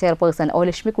നഗരസഭാ ചെയർപേഴ്സൺ O.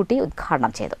 ലക്ഷ്മിക്കുട്ടി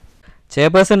ഉദ്ഘാടനം ചെയ്തു.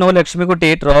 Chairperson O.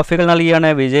 ലക്ഷ്മിക്കുട്ടി ട്രോഫികൾ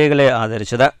നൽകിയാണ് വിജയികളെ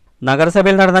ആദരിച്ചത്.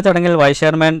 നഗരസഭയിൽ നടന്ന ചടങ്ങിൽ വൈസ്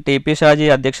ചെയർമാൻ TP ഷാജി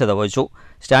അധ്യക്ഷത വഹിച്ചു.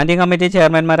 Standing committee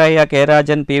ചെയർമാൻമാരായ K.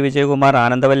 Rajan, P. Vijayakumar,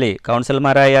 Anandavalli,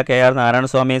 കൗൺസിലർമാരായ KR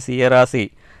Narayanaswamy, CA Razi,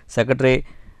 secretary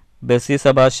Bessy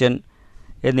Sebastian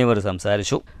എന്നിവർ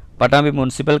സംസാരിച്ചു. പട്ടാമ്പി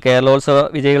മുനിസിപ്പൽ കേരളോത്സവ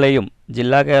വിജയികളെയും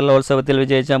ജില്ലാ കേരളോത്സവത്തിൽ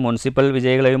വിജയിച്ച മുനിസിപ്പൽ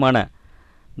വിജയികളെയുമാണ്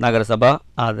നഗരസഭ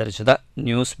ആദരിച്ചത്.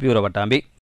 News bureau, Pattambi.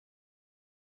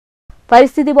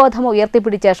 പരിസ്ഥിതി ബോധം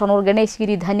ഉയർത്തിപ്പിടിച്ച് ഷൊർണൂർ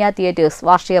ഗണേശ്ഗിരി ധന്യ തിയേറ്റേഴ്സ്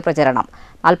വാർഷിക പ്രചരണം.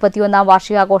 41ാം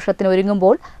വാർഷികാഘോഷത്തിന്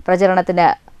ഒരുങ്ങുമ്പോൾ പ്രചരണത്തിന്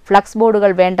ഫ്ലക്സ്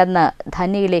ബോർഡുകൾ വേണ്ടെന്ന്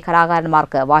ധന്യയിലെ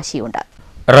കലാകാരന്മാർക്ക് വാശിയുണ്ട്.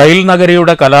 റെയിൽ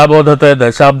നഗരിയുടെ കലാബോധത്തെ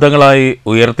ദശാബ്ദങ്ങളായി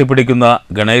ഉയർത്തിപ്പിടിക്കുന്ന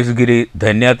ഗണേശ്ഗിരി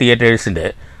ധന്യ തിയേറ്റേഴ്സിന്റെ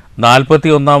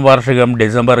 41ാം വാർഷികം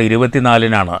ഡിസംബർ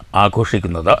 24-നാണ്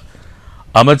ആഘോഷിക്കുന്നത്.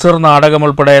 അമച്ചർ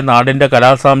നാടകമുൾപ്പെടെ നാടിന്റെ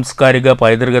കലാസാംസ്കാരിക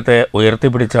പൈതൃകത്തെ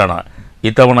ഉയർത്തിപ്പിടിച്ചാണ്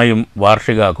ഇത്തവണയും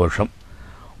വാർഷികാഘോഷം.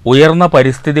 ഉയർന്ന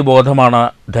പരിസ്ഥിതി ബോധമാണ്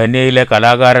ധന്യയിലെ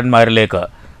കലാകാരന്മാരിലേക്ക്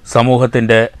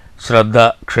സമൂഹത്തിന്റെ ശ്രദ്ധ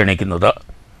ക്ഷണിക്കുന്നത്.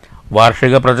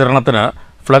 വാർഷിക പ്രചരണത്തിന്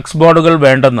ഫ്ലക്സ് ബോർഡുകൾ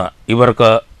വേണ്ടെന്ന്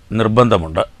ഇവർക്ക്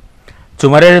നിർബന്ധമുണ്ട്.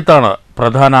 ചുമരെഴുത്താണ്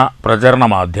പ്രധാന പ്രചരണ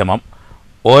മാധ്യമം.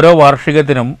 ഓരോ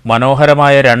വാർഷികത്തിനും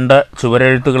മനോഹരമായ 2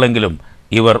 ചുവരെഴുത്തുകളെങ്കിലും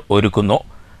ഇവർ ഒരുക്കുന്നു.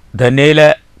 ധന്യയിലെ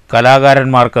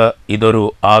കലാകാരന്മാർക്ക് ഇതൊരു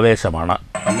ആവേശമാണ്.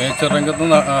 അമേച്ചർ രംഗത്ത്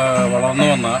വളർന്നു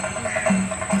വന്ന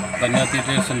ധന്യ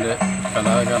തിയേറ്റേഴ്സിൻ്റെ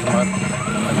കലാകാരന്മാർ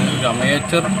അതിലൊരു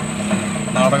അമേച്ചർ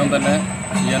നാടകം തന്നെ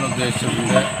ചെയ്യാൻ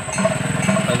ഉദ്ദേശിച്ചതിൻ്റെ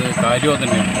അത് കാര്യം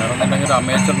തന്നെയാണ്. കാരണം എന്നുണ്ടെങ്കിൽ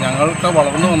അമേച്ചർ ഞങ്ങൾക്ക്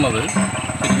വളർന്നു വന്നത്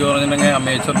ശരിക്കും പറഞ്ഞിട്ടുണ്ടെങ്കിൽ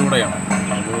അമേച്ചറിലൂടെയാണ്.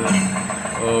 അത്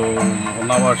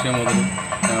 1ാം വാർഷികം മുതൽ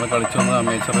ഞങ്ങൾ കളിച്ചു വന്നത്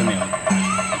അമേച്ചർ തന്നെയാണ്.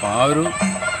 അപ്പോൾ ആ ഒരു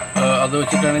അത്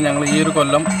വെച്ചിട്ടാണ് ഞങ്ങൾ ഈ ഒരു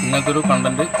കൊല്ലം ഇങ്ങനത്തെ ഒരു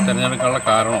കണ്ടൻറ്റ് തിരഞ്ഞെടുക്കാനുള്ള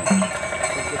കാരണം.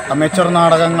 അമേച്ചർ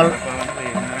നാടകങ്ങൾ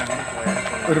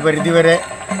ഒരു പരിധിവരെ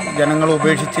ജനങ്ങൾ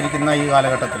ഉപേക്ഷിച്ചിരിക്കുന്ന ഈ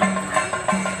കാലഘട്ടത്തിൽ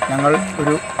ഞങ്ങൾ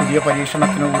ഒരു പുതിയ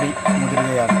പരീക്ഷണത്തിനു കൂടി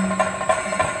മുതിരുകയാണ്.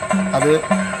 അത്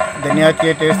ധന്യ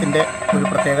തിയേറ്റേഴ്സിൻ്റെ ഒരു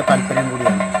പ്രത്യേക താല്പര്യം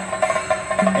കൂടിയാണ്.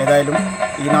 ഏതായാലും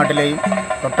ഈ നാട്ടിലെയും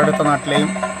തൊട്ടടുത്ത നാട്ടിലെയും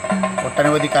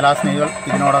ഒട്ടനവധി കലാസ്നേഹികൾ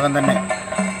ഇതിനോടകം തന്നെ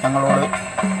ഞങ്ങളോട്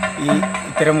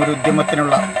ഇത്തരം ഒരു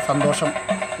ഉദ്യമത്തിനുള്ള സന്തോഷം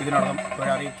ഇതിനോടകം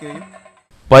അവരറിയിക്കുകയും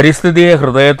പരിസ്ഥിതിയെ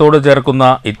ഹൃദയത്തോട് ചേർക്കുന്ന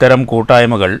ഇത്തരം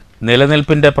കൂട്ടായ്മകൾ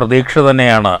നിലനിൽപ്പിൻ്റെ പ്രതീക്ഷ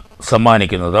തന്നെയാണ്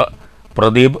സമ്മാനിക്കുന്നത്.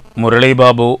 പ്രദീപ്,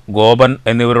 മുരളീബാബു, ഗോപൻ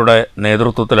എന്നിവരുടെ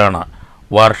നേതൃത്വത്തിലാണ്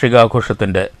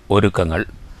വാർഷികാഘോഷത്തിൻ്റെ ഒരുക്കങ്ങൾ.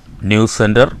 News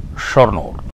centre,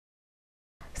 Shoranur.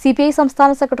 CPI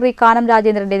സംസ്ഥാന സെക്രട്ടറി കാനം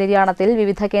രാജേന്ദ്രന്റെ നിര്യാണത്തിൽ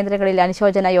വിവിധ കേന്ദ്രങ്ങളിൽ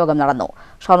അനുശോചന യോഗം നടന്നു.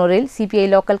 ഷൊർണൂരിൽ CPI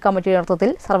ലോക്കൽ കമ്മിറ്റിയുടെ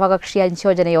നേതൃത്വത്തിൽ സർവകക്ഷി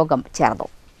അനുശോചന യോഗം ചേർന്നു.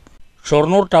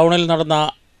 ഷൊർണൂർ ടൗണിൽ നടന്ന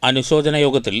അനുശോചന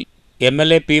യോഗത്തിൽ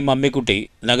MLA P. മമ്മിക്കുട്ടി,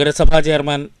 നഗരസഭാ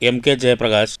ചെയർമാൻ MK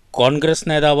ജയപ്രകാശ്, കോൺഗ്രസ്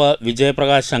നേതാവ്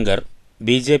വിജയപ്രകാശ് ശങ്കർ,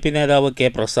 BJP നേതാവ് K.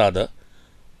 പ്രസാദ്,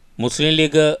 മുസ്ലിം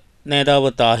ലീഗ്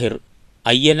നേതാവ് താഹിർ,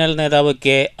 INL നേതാവ്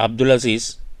K. അബ്ദുൽ അസീസ്,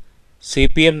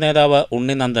 CPM നേതാവ്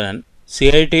ഉണ്ണിനന്ദനൻ,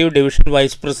 CITU division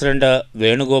vice president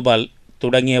Venugopal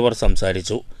തുടങ്ങിയവർ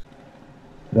സംസാരിച്ചു.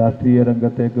 രാഷ്ട്രീയ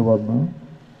രംഗത്തേക്ക് വന്ന്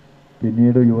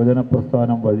പിന്നീട് യുവജന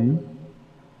പ്രസ്ഥാനം വഴി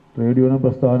ട്രേഡ് യൂണിയൻ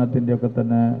പ്രസ്ഥാനത്തിൻ്റെയൊക്കെ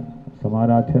തന്നെ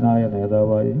സമാരാധ്യനായ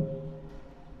നേതാവായി,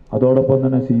 അതോടൊപ്പം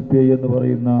തന്നെ CPI എന്ന്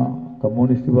പറയുന്ന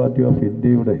കമ്മ്യൂണിസ്റ്റ് പാർട്ടി ഓഫ്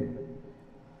ഇന്ത്യയുടെ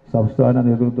സംസ്ഥാന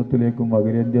നേതൃത്വത്തിലേക്കും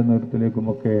അഖിലേന്ത്യാ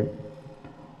നേതൃത്വത്തിലേക്കുമൊക്കെ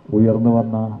ഉയർന്നു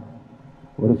വന്ന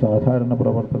ഒരു സാധാരണ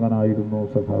പ്രവർത്തകനായിരുന്നു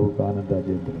സഖാവ് കാനം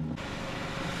രാജേന്ദ്രൻ.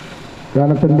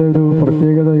 കാലത്തിൻ്റെ ഒരു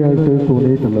പ്രത്യേകതയായിട്ട്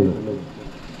തോന്നിയിട്ടുള്ളത്,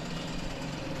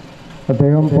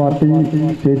 അദ്ദേഹം പാർട്ടി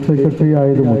സ്റ്റേറ്റ് സെക്രട്ടറി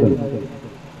ആയതു മുതൽ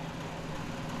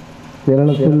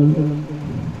കേരളത്തിൽ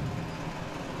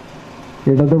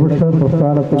ഇടതുപക്ഷ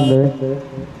പ്രസ്ഥാനത്തിൻ്റെ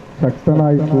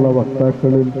ശക്തനായിട്ടുള്ള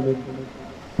വക്താക്കളിൽ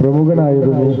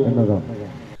പ്രമുഖനായിരുന്നു എന്നതാണ്.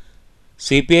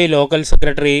 CPI local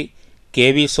secretary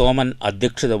KV Soman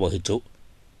അധ്യക്ഷത വഹിച്ചു.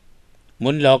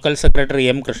 മുൻ ലോക്കൽ സെക്രട്ടറി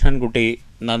M. കൃഷ്ണൻകുട്ടി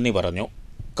നന്ദി പറഞ്ഞു.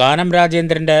 കാനം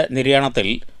രാജേന്ദ്രൻ്റെ നിര്യാണത്തിൽ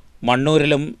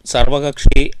മണ്ണൂരിലും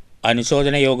സർവകക്ഷി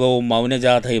അനുശോചന യോഗവും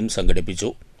മൗനജാഥയും സംഘടിപ്പിച്ചു.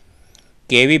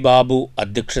 KV ബാബു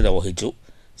അധ്യക്ഷത വഹിച്ചു.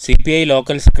 CPI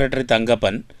ലോക്കൽ സെക്രട്ടറി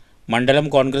തങ്കപ്പൻ, മണ്ഡലം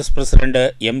കോൺഗ്രസ് പ്രസിഡന്റ്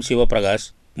M. ശിവപ്രകാശ്,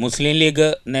 മുസ്ലിം ലീഗ്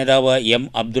നേതാവ് M.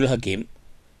 അബ്ദുൽ ഹക്കീം,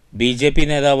 BJP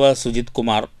നേതാവ് സുജിത്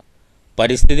കുമാർ,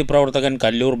 പരിസ്ഥിതി പ്രവർത്തകൻ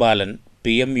കല്ലൂർ ബാലൻ,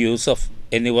 PM യൂസഫ്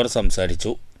എന്നിവർ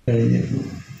സംസാരിച്ചു.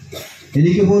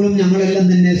 എനിക്ക് പോലും ഞങ്ങളെല്ലാം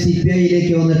തന്നെ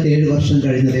CPIയിലേക്ക് വന്നിട്ട് 7 വർഷം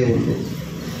കഴിഞ്ഞതേ ഉള്ളൂ.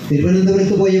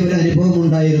 തിരുവനന്തപുരത്ത് പോയ ഒരു അനുഭവം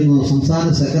ഉണ്ടായിരുന്നു. സംസ്ഥാന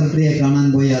സെക്രട്ടറിയെ കാണാൻ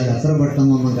പോയാൽ അത്ര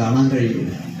പെട്ടെന്നൊന്നും കാണാൻ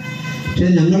കഴിയില്ല. പക്ഷെ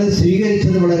ഞങ്ങൾ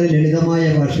സ്വീകരിച്ചത് വളരെ ലളിതമായ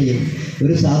ഭാഷയിൽ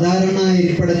ഒരു സാധാരണ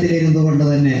ഇരിപ്പിടത്തിലിരുന്നു കൊണ്ട്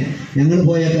തന്നെ ഞങ്ങൾ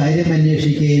പോയ കാര്യം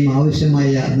അന്വേഷിക്കുകയും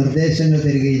ആവശ്യമായ നിർദ്ദേശങ്ങൾ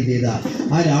തരികയും ചെയ്ത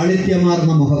ആ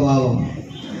ലാളിത്യമാർന്ന മുഖഭാവം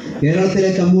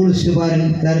കേരളത്തിലെ കമ്മ്യൂണിസ്റ്റ്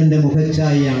പാർട്ടിക്കാരൻ്റെ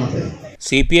മുഖച്ഛായയാണത്.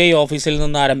 CPI ഓഫീസിൽ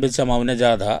നിന്ന് ആരംഭിച്ച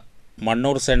മൗനജാഥ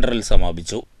മണ്ണൂർ സെൻട്രൽ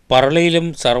സമാപിച്ചു. പറളിയിലും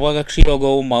സർവകക്ഷി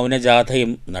യോഗവും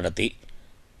മൗനജാഥയും നടത്തി.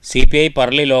 CPI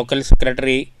Parali local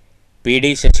secretary PD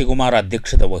Sasikumar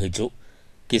അധ്യക്ഷത വഹിച്ചു.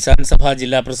 കിസാൻ സഭ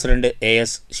ജില്ലാ president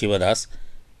AS Sivadas,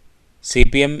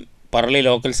 CPM Parali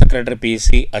local secretary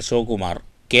PC Ashok Kumar,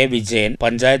 K. Vijayan,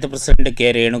 panchayat president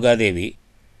K. Renuka Devi,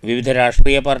 വിവിധ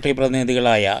രാഷ്ട്രീയ party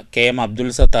പ്രതിനിധികളായ KM Abdul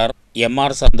Sattar,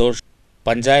 MR Santhosh,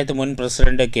 panchayat മുൻ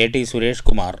president KT Suresh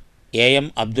Kumar, AM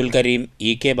Abdul Kareem,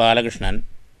 EK Balakrishnan,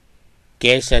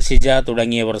 K. Sasija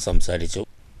തുടങ്ങിയവർ സംസാരിച്ചു.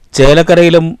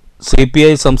 ചേലക്കരയിലും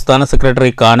CPI സംസ്ഥാന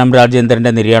സെക്രട്ടറി കാനം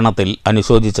രാജേന്ദ്രൻ്റെ നിര്യാണത്തിൽ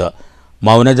അനുശോചിച്ച്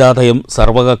മൗനജാഥയും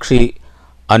സർവകക്ഷി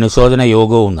അനുശോചന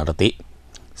യോഗവും നടത്തി.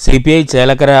 CPI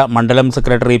ചേലക്കര മണ്ഡലം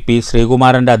സെക്രട്ടറി P.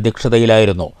 ശ്രീകുമാരൻ്റെ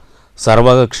അധ്യക്ഷതയിലായിരുന്നു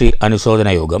സർവകക്ഷി അനുശോചന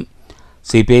യോഗം.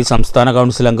 CPI സംസ്ഥാന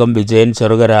കൗൺസിൽ അംഗം വിജയൻ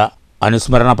ചെറുകര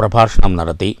അനുസ്മരണ പ്രഭാഷണം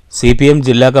നടത്തി. CPM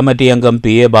ജില്ലാ കമ്മിറ്റി അംഗം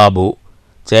PA Babu,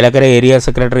 Chelakkara area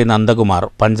secretary Nandakumar,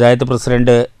 panchayat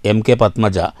president MK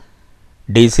Padmaja,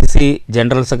 DCC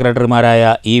general സെക്രട്ടറിമാരായ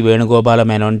E. Venugopala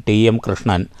Menon, TM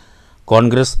Krishnan,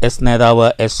 Congress S നേതാവ്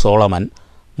S. സോളമൻ,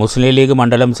 മുസ്ലിം ലീഗ്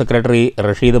മണ്ഡലം secretary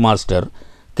Rasheed master,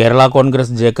 Kerala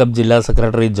Congress Jacob ജില്ലാ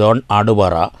സെക്രട്ടറി ജോൺ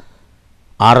ആടുപാറ,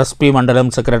 RSP മണ്ഡലം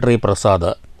സെക്രട്ടറി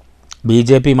പ്രസാദ്,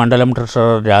 BJP മണ്ഡലം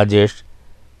ട്രഷറർ രാജേഷ്,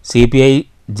 CPI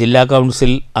ജില്ലാ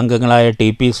കൗൺസിൽ അംഗങ്ങളായ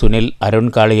TP സുനിൽ, അരുൺ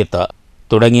കാളിയത്ത്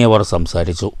തുടങ്ങിയവർ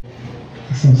സംസാരിച്ചു.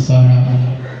 സംസ്ഥാന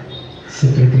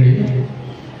സെക്രട്ടറി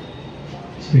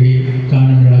ശ്രീ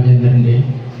കാനം രാജേന്ദ്രൻ്റെ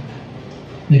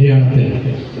നിര്യാണത്തിൽ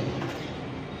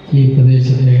ഈ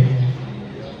പ്രദേശത്തെ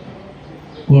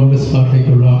കോൺഗ്രസ്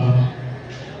പാർട്ടിക്കുള്ള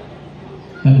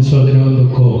അനുശോചനവും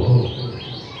ദുഃഖവും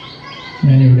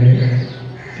ഞാനിവിടെ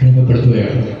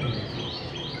രേഖപ്പെടുത്തുകയാണ്.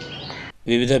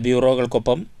 വിവിധ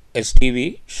ബ്യൂറോകൾക്കൊപ്പം STV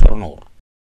ഷൊർണൂർ.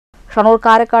 ഷൊർണൂർ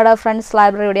കാരക്കാട് ഫ്രണ്ട്സ്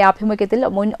ലൈബ്രറിയുടെ ആഭിമുഖ്യത്തിൽ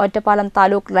മുൻ Ottapalam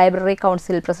taluk library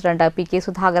council president PK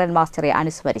Sudhakaran മാസ്റ്ററെ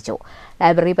അനുസ്മരിച്ചു.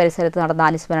 ലൈബ്രറി പരിസരത്ത് നടന്ന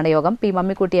അനുസ്മരണ യോഗം P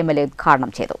മമ്മിക്കുട്ടി MLA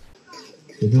ഉദ്ഘാടനം ചെയ്തു.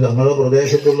 ഇത് ഞങ്ങളുടെ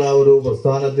പ്രദേശത്തുള്ള ഒരു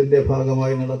പ്രസ്ഥാനത്തിന്റെ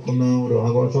ഭാഗമായി നടക്കുന്ന ഒരു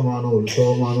ആഘോഷമാണ്,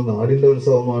 ഉത്സവമാണ്, നാടിന്റെ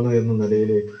ഉത്സവമാണ് എന്ന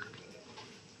നിലയിൽ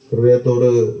ഹൃദയത്തോട്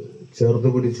ചേർത്ത്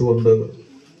പിടിച്ചുകൊണ്ട്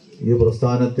ഈ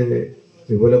പ്രസ്ഥാനത്തെ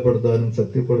വിപുലപ്പെടുത്താനും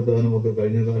ശക്തിപ്പെടുത്താനും ഒക്കെ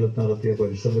കഴിഞ്ഞ കാലത്ത് നടത്തിയ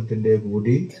പരിശ്രമത്തിന്റെ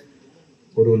കൂടി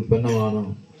ഒരു ഉൽപ്പന്നമാണ്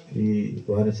ഈ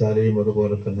വായനശാലയും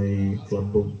അതുപോലെ തന്നെ ഈ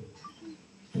ക്ലബും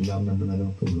എല്ലാം തന്നെ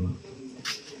നിലനിർത്തുന്നത്.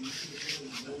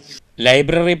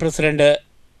 ലൈബ്രറി പ്രസിഡന്റ്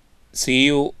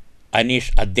CU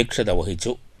അനീഷ് അധ്യക്ഷത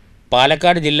വഹിച്ചു.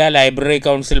 പാലക്കാട് ജില്ലാ library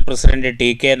council president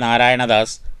TK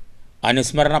Narayanadas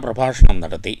അനുസ്മരണ പ്രഭാഷണം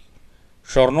നടത്തി.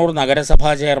 ഷൊർണൂർ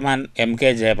നഗരസഭാ chairman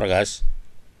MK Jayaprakash,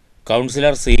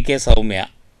 councillor CK Soumya,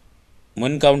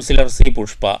 മുൻ കൗൺസിലർ C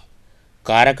പുഷ്പ,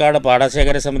 കാരക്കാട്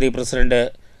പാടശേഖര സമിതി പ്രസിഡന്റ്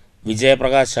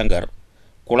വിജയപ്രകാശ് ശങ്കർ,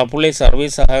 കുളപ്പുള്ളി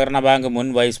സർവീസ് സഹകരണ ബാങ്ക് മുൻ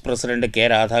vice president K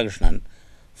Radhakrishnan,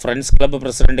 friends club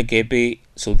president KP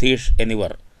Sudheesh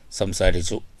എന്നിവർ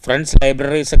സംസാരിച്ചു. Friends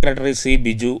library secretary C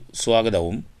Biju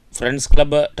സ്വാഗതവും friends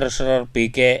club treasurer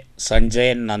PK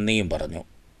Sanjayan നന്ദിയും പറഞ്ഞു.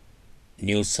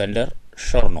 News centre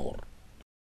Shoranur.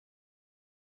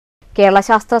 കേരള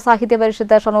ശാസ്ത്ര സാഹിത്യ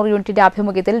പരിഷത്ത് ഷൊർണൂർ യൂണിറ്റിന്റെ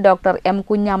ആഭിമുഖ്യത്തിൽ ഡോക്ടർ M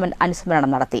കുഞ്ഞാമൻ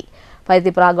അനുസ്മരണം നടത്തി.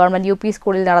 പരുത്തിപ്ര ഗവൺമെന്റ് UP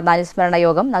സ്കൂളിൽ നടന്ന അനുസ്മരണ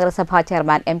യോഗം നഗരസഭാ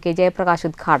ചെയർമാൻ MK ജയപ്രകാശ്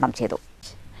ഉദ്ഘാടനം ചെയ്തു.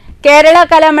 കേരള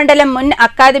കലാമണ്ഡലം മുൻ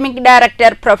academic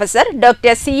director professor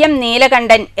doctor CM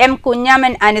Neelakantan M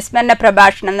Kunjaman അനുസ്മരണ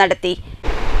പ്രഭാഷണം നടത്തി.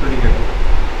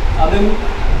 അതും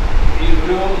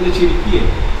ഒന്ന് ചിരിക്കുകയും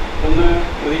ഒന്ന്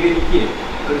പ്രതികരിക്കുകയും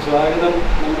ഒരു സ്വാഗതം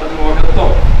നമ്മുടെ മുഖത്തോ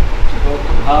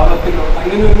ഭാവത്തിലോ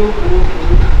അങ്ങനെ ഒരു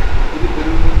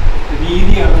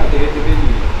രീതിയാണ് അദ്ദേഹത്തിൻ്റെ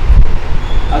രീതി.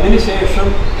 അതിനുശേഷം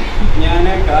ഞാൻ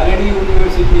കാലടി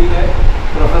യൂണിവേഴ്സിറ്റിയിലെ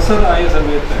പ്രൊഫസറായ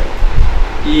സമയത്ത്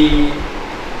ഈ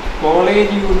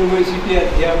കോളേജ് യൂണിവേഴ്സിറ്റി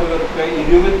അധ്യാപകർക്ക്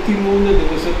 23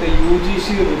 ദിവസത്തെ UGC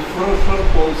റിഫ്രഷർ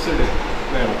കോഴ്സ്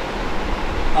വേണം.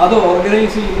 അത്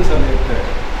ഓർഗനൈസ് ചെയ്യുന്ന സമയത്ത്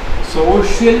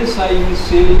സോഷ്യൽ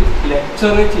സയൻസിൽ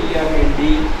ലെക്ചർ ചെയ്യാൻ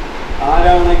വേണ്ടി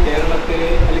ആരാണ്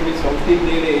കേരളത്തിലെ അല്ലെങ്കിൽ സൗത്ത്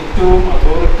ഇന്ത്യയിലെ ഏറ്റവും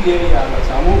അതോറിറ്റിയായ ആൾ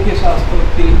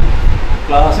സാമൂഹ്യശാസ്ത്രത്തിൽ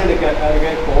ക്ലാസ് എടുക്കാൻ,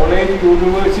 അല്ലെങ്കിൽ കോളേജ്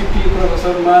യൂണിവേഴ്സിറ്റി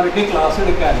പ്രൊഫസർമാർക്ക് ക്ലാസ്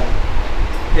എടുക്കാൻ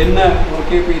എന്ന്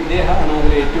നോക്കിയപ്പോൾ ഇദ്ദേഹമാണ്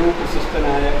അതിൽ ഏറ്റവും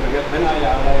പ്രശസ്തനായ പ്രഗത്ഭനായ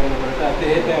ആളായെന്ന് പറഞ്ഞിട്ട്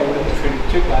അദ്ദേഹത്തെ അവിടെ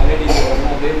ക്ഷണിച്ച് കാലടിയിൽ വന്ന്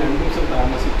അദ്ദേഹം 2 ദിവസം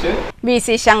താമസിച്ച്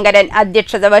VC ശങ്കരൻ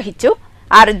അധ്യക്ഷത വഹിച്ചു.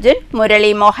 അർജുൻ,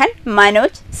 മുരളി മോഹൻ,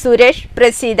 മനോജ്, സുരേഷ്,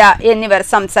 പ്രസീത എന്നിവർ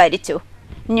സംസാരിച്ചു.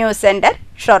 News centre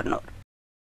Shoranur.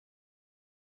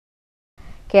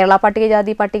 കേരള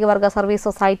പട്ടികജാതി പട്ടികവർഗ service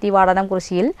society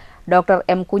വാടനംകുറിശ്ശിയിൽ doctor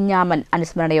M Kunjaman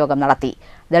അനുസ്മരണ യോഗം നടത്തി.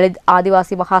 ദളിത്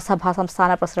ആദിവാസി മഹാസഭ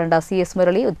സംസ്ഥാന പ്രസിഡന്റ് CS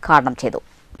മുരളി ഉദ്ഘാടനം ചെയ്തു.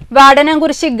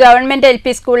 വാടനംകുറിശ്ശി ഗവൺമെന്റ്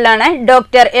LP സ്കൂളിലാണ്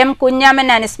ഡോക്ടർ M കുഞ്ഞാമൻ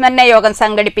അനുസ്മരണ യോഗം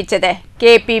സംഘടിപ്പിച്ചത്.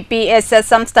 KPPSS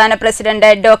സംസ്ഥാന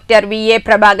പ്രസിഡന്റ് ഡോക്ടർ VA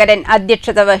പ്രഭാകരൻ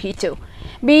അധ്യക്ഷത വഹിച്ചു.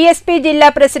 BSP ജില്ലാ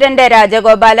president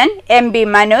Rajagopalan, MB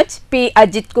Manoj, P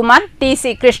Ajith Kumar,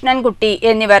 TC Krishnankutty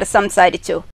എന്നിവർ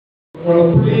സംസാരിച്ചു.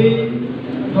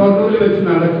 വെച്ച്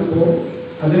നടക്കുമ്പോൾ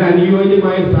അതിന്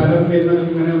അനുയോജ്യമായ സ്ഥലം എന്ന്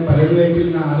ഇങ്ങനെ പലരിലേക്ക്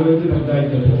ആലോചിച്ച്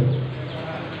സംസാരിച്ചപ്പോൾ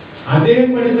അദ്ദേഹം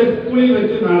പഠിച്ച സ്കൂളിൽ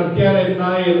വെച്ച് നടത്തിയാൽ എന്താ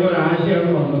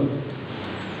എന്നൊരാശയമാണ് വന്നത്.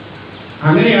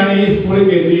 അങ്ങനെയാണ് ഈ സ്കൂളിൽ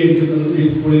കേന്ദ്രീകരിക്കുന്നത്. ഈ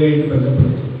സ്കൂളിലേക്ക്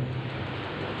ബന്ധപ്പെടുന്നത്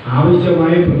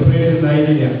ആവശ്യമായ പ്രിപ്പറേഷൻ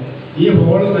ഉണ്ടായിരുന്നില്ല. ഈ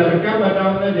ഹോൾ നിറക്കാൻ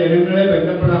പറ്റാവുന്ന ജനങ്ങളെ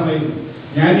ബന്ധപ്പെടാമായിരുന്നു.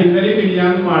 ഞാൻ ഇന്നലെ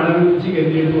മിനിഞ്ഞാന്നും വാടനംകുറിശ്ശി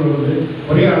കേന്ദ്രീകരിച്ചുള്ളത്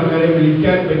കുറേ ആൾക്കാരെ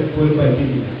വിളിക്കാൻ പോലും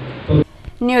പറ്റിയില്ല.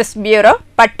 News bureau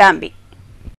Pattambi.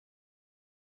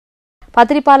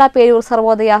 പത്തിരിപ്പാല പേരൂർ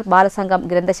സർവോദയ ബാലസംഘം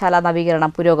ഗ്രന്ഥശാല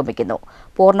നവീകരണം പുരോഗമിക്കുന്നു.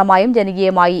 പൂർണ്ണമായും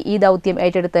ജനകീയമായി ഈ ദൗത്യം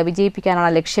ഏറ്റെടുത്ത്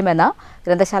വിജയിപ്പിക്കാനാണ് ലക്ഷ്യമെന്ന്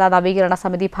ഗ്രന്ഥശാല നവീകരണ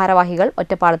സമിതി ഭാരവാഹികൾ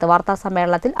ഒറ്റപ്പാലത്ത്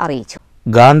വാർത്താസമ്മേളനത്തിൽ അറിയിച്ചു.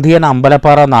 ഗാന്ധിയൻ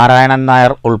അമ്പലപ്പാറ നാരായണൻ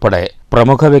നായർ ഉൾപ്പെടെ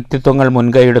പ്രമുഖ വ്യക്തിത്വങ്ങൾ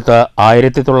മുൻകൈയെടുത്ത്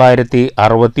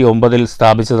 1969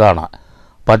 സ്ഥാപിച്ചതാണ്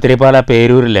പത്തിരിപ്പാല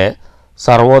പേരൂരിലെ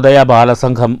സർവോദയ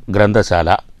ബാലസംഘം ഗ്രന്ഥശാല.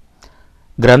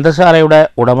 ഗ്രന്ഥശാലയുടെ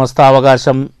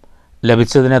ഉടമസ്ഥാവകാശം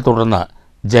ലഭിച്ചതിനെ തുടർന്ന്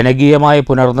ജനകീയമായി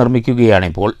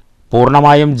പുനർനിർമ്മിക്കുകയാണിപ്പോൾ.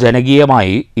 പൂർണ്ണമായും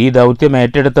ജനകീയമായി ഈ ദൗത്യം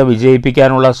ഏറ്റെടുത്ത്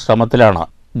വിജയിപ്പിക്കാനുള്ള ശ്രമത്തിലാണ്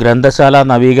ഗ്രന്ഥശാല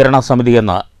നവീകരണ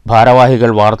സമിതിയെന്ന് ഭാരവാഹികൾ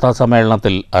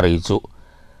വാർത്താസമ്മേളനത്തിൽ അറിയിച്ചു.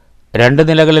 2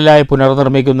 നിലകളിലായി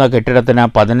പുനർനിർമ്മിക്കുന്ന കെട്ടിടത്തിന്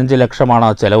 15 ലക്ഷമാണ്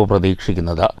ചെലവ്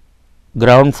പ്രതീക്ഷിക്കുന്നത്.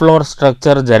 ഗ്രൗണ്ട് ഫ്ലോർ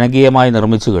സ്ട്രക്ചർ ജനകീയമായി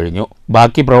നിർമ്മിച്ചു കഴിഞ്ഞു.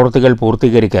 ബാക്കി പ്രവൃത്തികൾ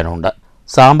പൂർത്തീകരിക്കാനുണ്ട്.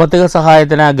 സാമ്പത്തിക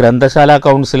സഹായത്തിന് ഗ്രന്ഥശാല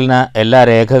കൗൺസിലിന് എല്ലാ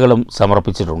രേഖകളും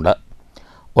സമർപ്പിച്ചിട്ടുണ്ട്.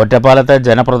 ഒറ്റപ്പാലത്തെ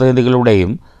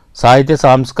ജനപ്രതിനിധികളുടെയും സാഹിത്യ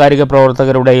സാംസ്കാരിക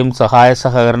പ്രവർത്തകരുടെയും സഹായ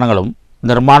സഹകരണങ്ങളും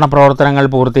നിർമ്മാണ പ്രവർത്തനങ്ങൾ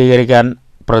പൂർത്തീകരിക്കാൻ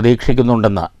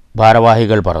പ്രതീക്ഷിക്കുന്നുണ്ടെന്ന്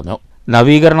ഭാരവാഹികൾ പറഞ്ഞു.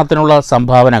 നവീകരണത്തിനുള്ള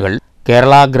സംഭാവനകൾ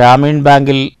കേരള ഗ്രാമീൺ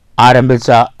ബാങ്കിൽ ആരംഭിച്ച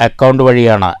അക്കൗണ്ട്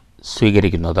വഴിയാണ്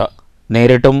സ്വീകരിക്കുന്നത്.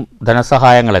 നേരിട്ടും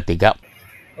ധനസഹായങ്ങൾ എത്തിക്കാം.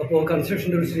 അപ്പോൾ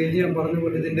കൺസ്ട്രക്ഷൻ്റെ ഒരു സ്റ്റേജ് ഞാൻ പറഞ്ഞ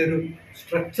പോലെ ഇതിൻ്റെ ഒരു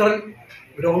സ്ട്രക്ചറൽ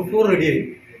ഗ്രൗണ്ട് ഫ്ലോർ റെഡിയായി.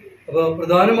 അപ്പോൾ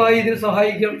പ്രധാനമായി ഇതിന്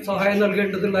സഹായം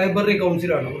നൽകേണ്ടത് ലൈബ്രറി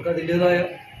കൗൺസിലാണ്. അവർക്ക് അതിൻ്റേതായ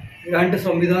ഗ്രാൻഡ്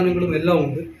സംവിധാനങ്ങളും എല്ലാം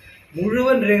ഉണ്ട്.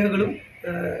 മുഴുവൻ രേഖകളും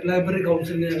ലൈബ്രറി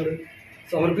കൗൺസിലിന് ഞങ്ങൾ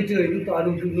സമർപ്പിച്ചു കഴിഞ്ഞു.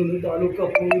 താലൂക്കിൽ നിന്ന് താലൂക്ക്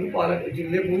അപ്പോൾ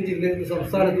ജില്ലയിൽ പോയി, ജില്ലയിൽ നിന്ന്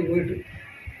സംസ്ഥാനത്ത് പോയിട്ട്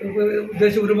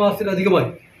ഉദ്ദേശം 1 മാസത്തിലധികമായി.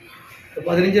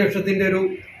 15 ലക്ഷത്തിൻ്റെ ഒരു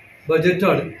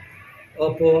ബജറ്റാണ്.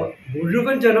 അപ്പോൾ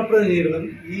മുഴുവൻ ജനപ്രതിനിധികളും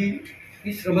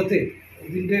ഈ ശ്രമത്തെ,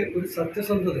 ഇതിൻ്റെ ഒരു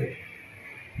സത്യസന്ധത,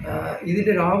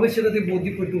 ഇതിൻ്റെ ഒരു ആവശ്യകത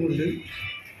ബോധ്യപ്പെട്ടുകൊണ്ട്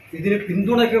ഇതിനെ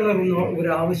പിന്തുണയ്ക്കണമെന്ന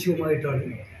ഒരാവശ്യവുമായിട്ടാണ്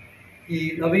ഈ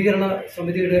നവീകരണ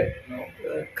സമിതിയുടെ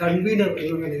കൺവീനർ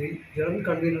എന്ന നിലയിൽ, ജനറൽ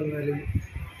കൺവീനർ എന്ന നിലയിൽ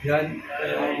ഞാൻ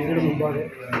ഇതിനു മുമ്പാകെ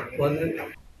വന്ന്.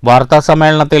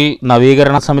 വാർത്താസമ്മേളനത്തിൽ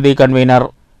നവീകരണ സമിതി convener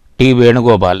T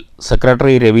Venugopal,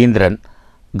 secretary Raveendran,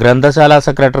 ഗ്രന്ഥശാല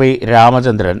secretary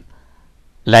Ramachandran,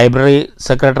 library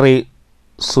secretary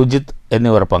Sujith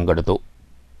എന്നിവർ പങ്കെടുത്തു.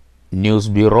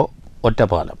 News bureau,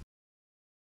 Ottapalam.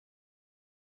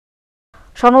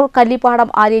 Shoranur Kallippadam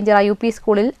ആര്യഞ്ചിറ UP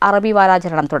സ്കൂളിൽ അറബി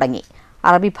വാരാചരണം തുടങ്ങി.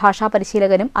 അറബി ഭാഷാ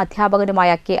പരിശീലകനും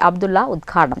അധ്യാപകനുമായ കെ അബ്ദുള്ള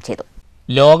ഉദ്ഘാടനം ചെയ്തു.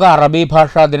 ലോക അറബി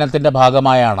ഭാഷാ ദിനത്തിന്റെ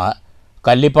ഭാഗമായാണ്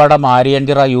കല്ലിപ്പാടം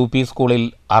ആര്യഞ്ചിറ UP സ്കൂളിൽ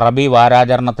അറബി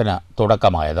വാരാചരണത്തിന്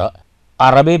തുടക്കമായത്.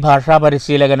 അറബി ഭാഷാ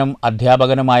പരിശീലകനും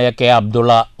അധ്യാപകനുമായ കെ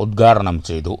അബ്ദുള്ള ഉദ്ഘാടനം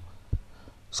ചെയ്തു.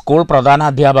 School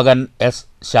പ്രധാനാധ്യാപകൻ S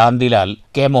Shantilal,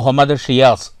 K Muhammad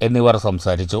Shiyas എന്നിവർ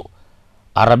സംസാരിച്ചു.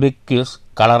 അറബിക് ക്വിസ്,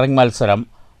 കളറിംഗ് മത്സരം,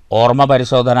 ഓർമ്മ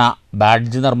പരിശോധന,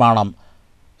 ബാഡ്ജ് നിർമ്മാണം,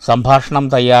 സംഭാഷണം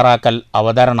തയ്യാറാക്കൽ,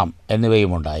 അവതരണം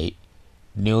എന്നിവയുമുണ്ടായി.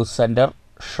 News centre,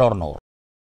 Shoranur.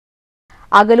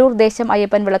 അകലൂർ ദേശം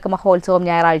അയ്യപ്പൻ വിളക്ക് മഹോത്സവം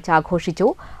ഞായറാഴ്ച ആഘോഷിച്ചു.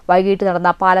 വൈകിട്ട്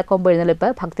നടന്ന പാലക്കൊമ്പ് എഴുന്നള്ളിപ്പ്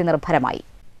ഭക്തി നിർഭരമായി.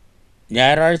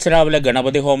 ഞായറാഴ്ച രാവിലെ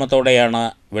ഗണപതി ഹോമത്തോടെയാണ്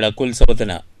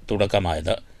വിളക്കുത്സവത്തിന്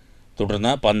തുടക്കമായത്.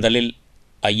 തുടർന്ന് പന്തലിൽ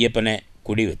അയ്യപ്പനെ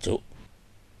കുടിവെച്ചു.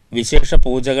 വിശേഷ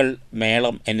പൂജകൾ,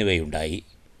 മേളം എന്നിവയുണ്ടായി.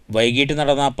 വൈകിട്ട്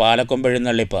നടന്ന പാലക്കൊമ്പ്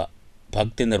എഴുന്നള്ളിപ്പ്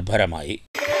ഭക്തി നിർഭരമായി.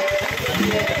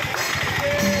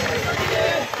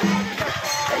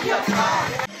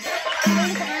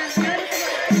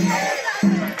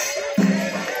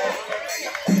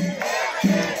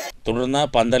 തുടർന്ന്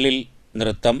പന്തലിൽ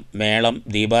നൃത്തം, മേളം,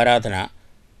 ദീപാരാധന,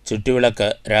 ചുറ്റുവിളക്ക്,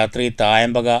 രാത്രി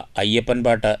തായമ്പക,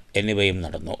 അയ്യപ്പൻപാട്ട് എന്നിവയും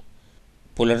നടന്നു.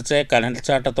 പുലർച്ചെ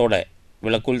കനൽച്ചാട്ടത്തോടെ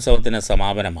വിളക്കുത്സവത്തിന്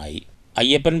സമാപനമായി.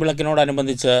 അയ്യപ്പൻ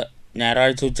വിളക്കിനോടനുബന്ധിച്ച്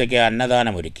ഞായറാഴ്ച ഉച്ചയ്ക്ക്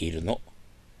അന്നദാനമൊരുക്കിയിരുന്നു.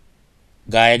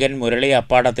 ഗായകൻ മുരളി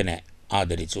അപ്പാടത്തിനെ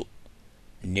ആദരിച്ചു.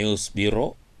 News bureau,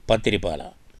 Pathiripala.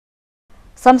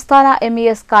 സംസ്ഥാന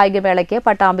MES കായികമേളയ്ക്ക്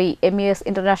Pattambi MES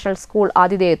international school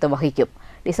ആതിഥേയത്വം വഹിക്കും.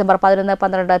 ഡിസംബർ 11,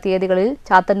 12 തീയതികളിൽ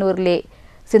ചാത്തന്നൂരിലെ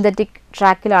സിന്തറ്റിക്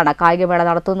ട്രാക്കിലാണ് കായികമേള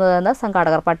നടത്തുന്നതെന്ന്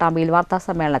സംഘാടകർ പട്ടാമ്പിയിൽ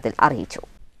വാർത്താസമ്മേളനത്തിൽ അറിയിച്ചു.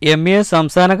 MES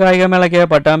സംസ്ഥാന കായികമേളയ്ക്ക്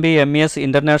പട്ടാമ്പി MES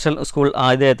ഇന്റർനാഷണൽ സ്കൂൾ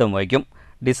ആതിഥേയത്വം വഹിക്കും.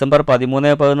 ഡിസംബർ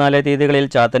 13, 14 തീയതികളിൽ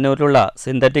ചാത്തന്നൂരിലുള്ള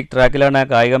സിന്തറ്റിക് ട്രാക്കിലാണ്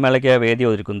കായികമേളയ്ക്ക് വേദി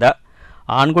ഒരുക്കുന്നത്.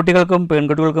 ആൺകുട്ടികൾക്കും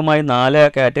പെൺകുട്ടികൾക്കുമായി 4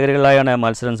 കാറ്റഗറികളായാണ്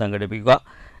മത്സരം സംഘടിപ്പിക്കുക.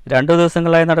 2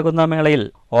 ദിവസങ്ങളായി നടക്കുന്ന മേളയിൽ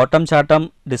ഓട്ടം, ചാട്ടം,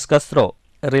 ഡിസ്കസ് ത്രോ,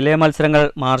 റിലേ മത്സരങ്ങൾ,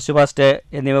 മാർച്ച് പാസ്റ്റ്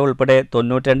എന്നിവ ഉൾപ്പെടെ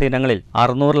 92 ഇനങ്ങളിൽ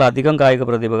 600-ലധികം കായിക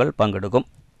പ്രതിഭകൾ പങ്കെടുക്കും.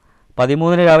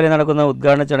 13 രാവിലെ നടക്കുന്ന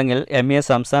ഉദ്ഘാടന ചടങ്ങിൽ MES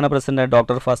സംസ്ഥാന പ്രസിഡന്റ്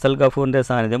ഡോക്ടർ ഫസൽ ഗഫൂറിന്റെ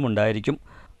സാന്നിധ്യം ഉണ്ടായിരിക്കും.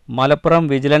 Malappuram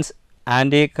vigilance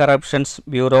anti corruptions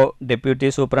bureau deputy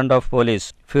superintendent of police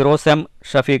Firoz M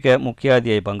Shafeeq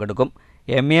മുഖ്യാതിഥിയായി പങ്കെടുക്കും.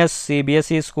 MES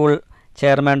CBSE school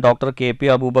chairman doctor KP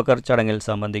Abubakar ചടങ്ങിൽ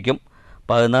സംബന്ധിക്കും.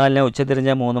 14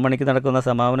 ഉച്ചതിരിഞ്ഞ് 3 മണിക്ക് നടക്കുന്ന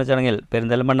സമാപന ചടങ്ങിൽ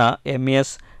Perinthalmanna MES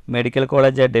medical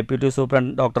college deputy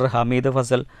superintendent doctor Hameed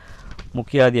Fasal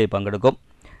മുഖ്യാതിഥിയായി പങ്കെടുക്കും.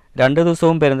 2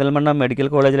 ദിവസവും പെരിന്തൽമണ്ണ മെഡിക്കൽ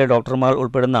കോളേജിലെ ഡോക്ടർമാർ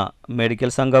ഉൾപ്പെടുന്ന മെഡിക്കൽ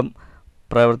സംഘം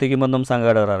പ്രവർത്തിക്കുമെന്നും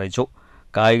സംഘാടകർ അറിയിച്ചു.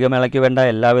 കായികമേളയ്ക്ക് വേണ്ട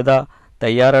എല്ലാവിധ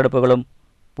തയ്യാറെടുപ്പുകളും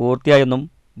പൂർത്തിയായെന്നും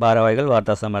ഭാരവാഹികൾ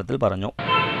വാർത്താസമ്മേളനത്തിൽ പറഞ്ഞു.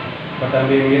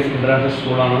 പട്ടാമ്പി MES ഇന്റർനാഷണൽ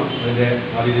സ്കൂളാണ് അതിൻ്റെ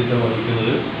ആതിഥ്യത്വം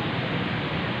വഹിക്കുന്നത്.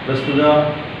 പ്രസ്തുത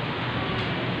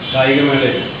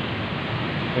കായികമേളയിൽ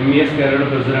MES കേരളയുടെ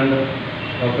പ്രസിഡന്റ്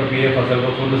ഡോക്ടർ PA ഫസൽ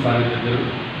ഗഫൂറിൻ്റെ സാന്നിധ്യത്തിൽ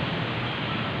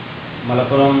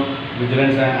Malappuram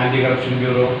vigilance anti corruption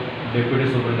bureau deputy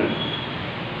superintendent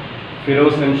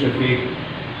Firoz M Shafeeq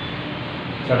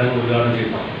ചടങ്ങ് ഉദ്ഘാടനം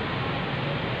ചെയ്തു.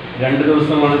 2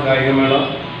 ദിവസമാണ് കായികമേള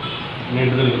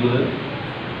നീണ്ടു നിൽക്കുന്നത്.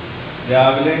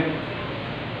 രാവിലെ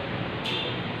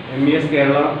MES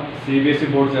Kerala CBSE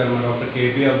board chairman doctor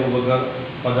KP Abubakar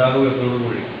പതാക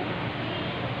ഉയർത്തുന്നതുവഴി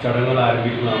ചടങ്ങുകൾ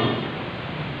ആരംഭിക്കുന്നതാണ്.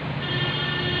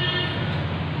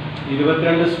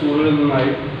 22 സ്കൂളുകളിൽ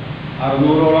നിന്നായി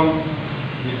 600ഓളം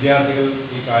വിദ്യാർത്ഥികൾ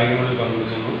ഈ കായികമേളയിൽ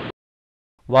പങ്കെടുക്കുന്നു.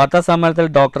 വാർത്താസമ്മേളനത്തിൽ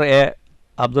doctor A.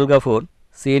 Abdul Gafoor,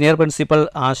 senior principal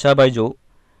Asha Baiju,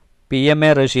 PMA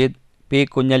Rasheed, P.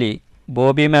 Kunjali,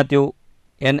 Bobby Mathew,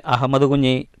 N. Ahmed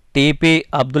കുഞ്ഞി, TP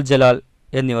അബ്ദുൽ ജലാൽ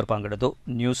എന്നിവർ പങ്കെടുത്തു.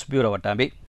 News bureau വട്ടാമ്പി.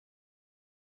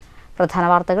 പ്രധാന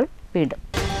വാർത്തകൾ വീണ്ടും.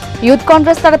 യൂത്ത്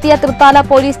കോൺഗ്രസ് നടത്തിയ തൃത്താല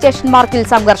പോലീസ് സ്റ്റേഷൻ മാർച്ചിൽ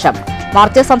സംഘർഷം.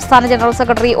 മാർച്ച് സംസ്ഥാന ജനറൽ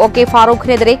സെക്രട്ടറി OK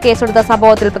ഫാറൂഖിനെതിരെ കേസെടുത്ത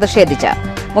സംഭവത്തിൽ പ്രതിഷേധിച്ച്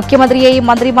മുഖ്യമന്ത്രിയെയും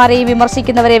മന്ത്രിമാരെയും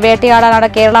വിമർശിക്കുന്നവരെ വേട്ടയാടാനാണ്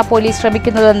കേരള പോലീസ്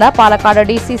ശ്രമിക്കുന്നതെന്ന് Palakkad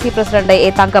DCC president A.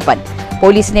 Thankappan.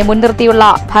 പോലീസിനെ മുൻനിർത്തിയുള്ള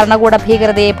ഭരണകൂട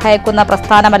ഭീകരതയെ ഭയക്കുന്ന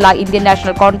പ്രസ്ഥാനമല്ല ഇന്ത്യൻ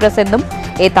നാഷണൽ കോൺഗ്രസ് എന്നും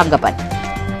A. തങ്കപ്പൻ.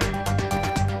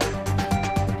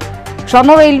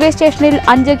 ഷൊർണൂർ റെയിൽവേ സ്റ്റേഷനിൽ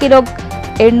 5 കിലോ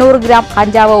 800 ഗ്രാം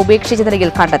കഞ്ചാവ് ഉപേക്ഷിച്ച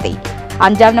നിലയിൽ കണ്ടെത്തി.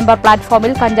 5-ാം നമ്പർ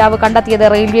പ്ലാറ്റ്ഫോമിൽ കഞ്ചാവ് കണ്ടെത്തിയത്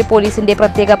റെയിൽവേ പോലീസിന്റെ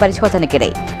പ്രത്യേക പരിശോധനയ്ക്കിടെ.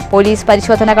 പോലീസ്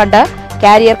പരിശോധന കണ്ട്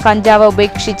കാരിയർ കഞ്ചാവ്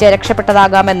ഉപേക്ഷിച്ച്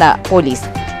രക്ഷപ്പെട്ടതാകാമെന്ന് പോലീസ്.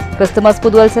 ക്രിസ്തുമസ്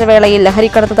പുതുവത്സര വേളയിൽ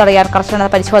ലഹരിക്കടത്ത് തടയാൻ കർശന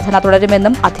പരിശോധന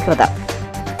തുടരുമെന്നും അധികൃതർ.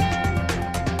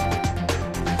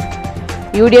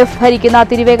 UDF ഭരിക്കുന്ന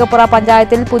തിരുവേഗപ്പുറ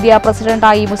പഞ്ചായത്തിൽ പുതിയ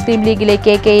പ്രസിഡന്റായി മുസ്ലിം ലീഗിലെ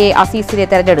KKA അസീസിനെ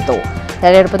തെരഞ്ഞെടുത്തു.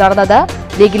 തെരഞ്ഞെടുപ്പ് നടന്നത്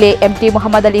ലീഗിലെ MT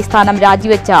മുഹമ്മദ് അലി സ്ഥാനം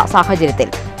രാജിവെച്ച സാഹചര്യത്തിൽ.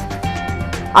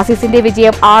 അസീസിന്റെ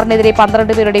വിജയം 6-നെതിരെ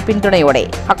 12 പേരുടെ പിന്തുണയോടെ.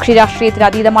 കക്ഷി രാഷ്ട്രീയത്തിന്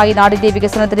അതീതമായി നാടിന്റെ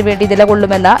വികസനത്തിന് വേണ്ടി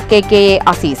നിലകൊള്ളുമെന്ന് KKA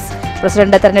അസീസ്.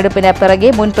 പ്രസിഡന്റ് തെരഞ്ഞെടുപ്പിന് പിറകെ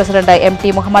മുൻ പ്രസിഡന്റ്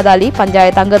MT മുഹമ്മദ് അലി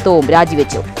പഞ്ചായത്ത് അംഗത്വവും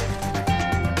രാജിവെച്ചു.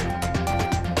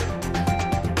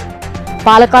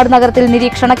 പാലക്കാട് നഗരത്തിൽ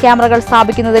നിരീക്ഷണ ക്യാമറകൾ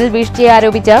സ്ഥാപിക്കുന്നതിൽ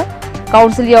വീഴ്ചയാരോപിച്ച്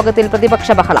കൌൺസിൽ യോഗത്തിൽ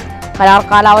പ്രതിപക്ഷ ബഹളം. കരാർ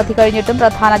കാലാവധി കഴിഞ്ഞിട്ടും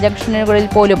പ്രധാന ജംഗ്ഷനുകളിൽ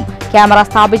പോലും ക്യാമറ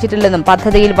സ്ഥാപിച്ചിട്ടില്ലെന്നും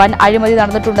പദ്ധതിയിൽ വൻ അഴിമതി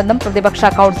നടന്നിട്ടുണ്ടെന്നും പ്രതിപക്ഷ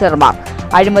കൌൺസിലർമാർ.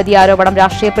 അഴിമതി ആരോപണം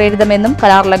രാഷ്ട്രീയ പ്രേരിതമെന്നും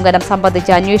കരാർ ലംഘനം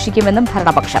സംബന്ധിച്ച് അന്വേഷിക്കുമെന്നും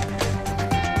ഭരണപക്ഷം.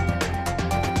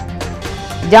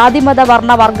 ജാതിമത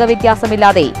വർണ്ണ വർഗ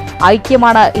വ്യത്യാസമില്ലാതെ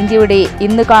ഐക്യമാണ് ഇന്ത്യയുടെ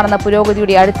ഇന്ന് കാണുന്ന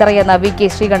പുരോഗതിയുടെ അടിത്തറയെന്ന് VK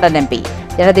ശ്രീകണ്ഠൻ MP.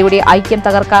 ജനതയുടെ ഐക്യം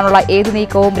തകർക്കാനുള്ള ഏത്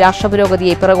നീക്കവും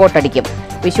രാഷ്ട്രപുരോഗതിയെ പിറകോട്ടടിക്കും.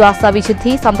 വിശ്വാസ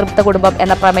വിശുദ്ധി സംതൃപ്ത കുടുംബം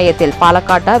എന്ന പ്രമേയത്തിൽ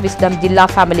പാലക്കാട്ട് വിസ്ഡം ജില്ലാ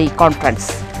ഫാമിലി കോൺഫറൻസ്.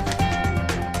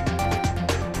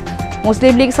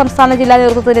 മുസ്ലിം ലീഗ് സംസ്ഥാന ജില്ലാ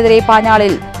നേതൃത്വത്തിനെതിരെ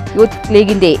പാഞ്ഞാളിൽ യൂത്ത്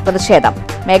ലീഗിന്റെ പ്രതിഷേധം.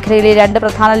 മേഖലയിലെ 2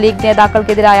 പ്രധാന ലീഗ്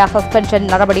നേതാക്കൾക്കെതിരായ സസ്പെൻഷൻ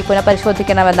നടപടി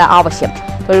പുനഃപരിശോധിക്കണമെന്ന ആവശ്യം.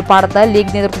 തൊഴിൽപ്പാടത്ത്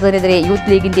ലീഗ് നേതൃത്വത്തിനെതിരെ യൂത്ത്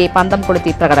ലീഗിന്റെ പന്തം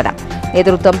കൊളുത്തി പ്രകടനം.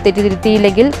 നേതൃത്വം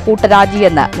തെറ്റിതിരുത്തിയില്ലെങ്കിൽ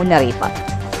കൂട്ടരാജിയെന്ന് മുന്നറിയിപ്പ്.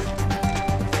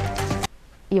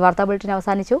 ഈ വാർത്താ ബുള്ളറ്റിൻ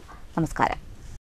അവസാനിച്ചു. നമസ്കാരം.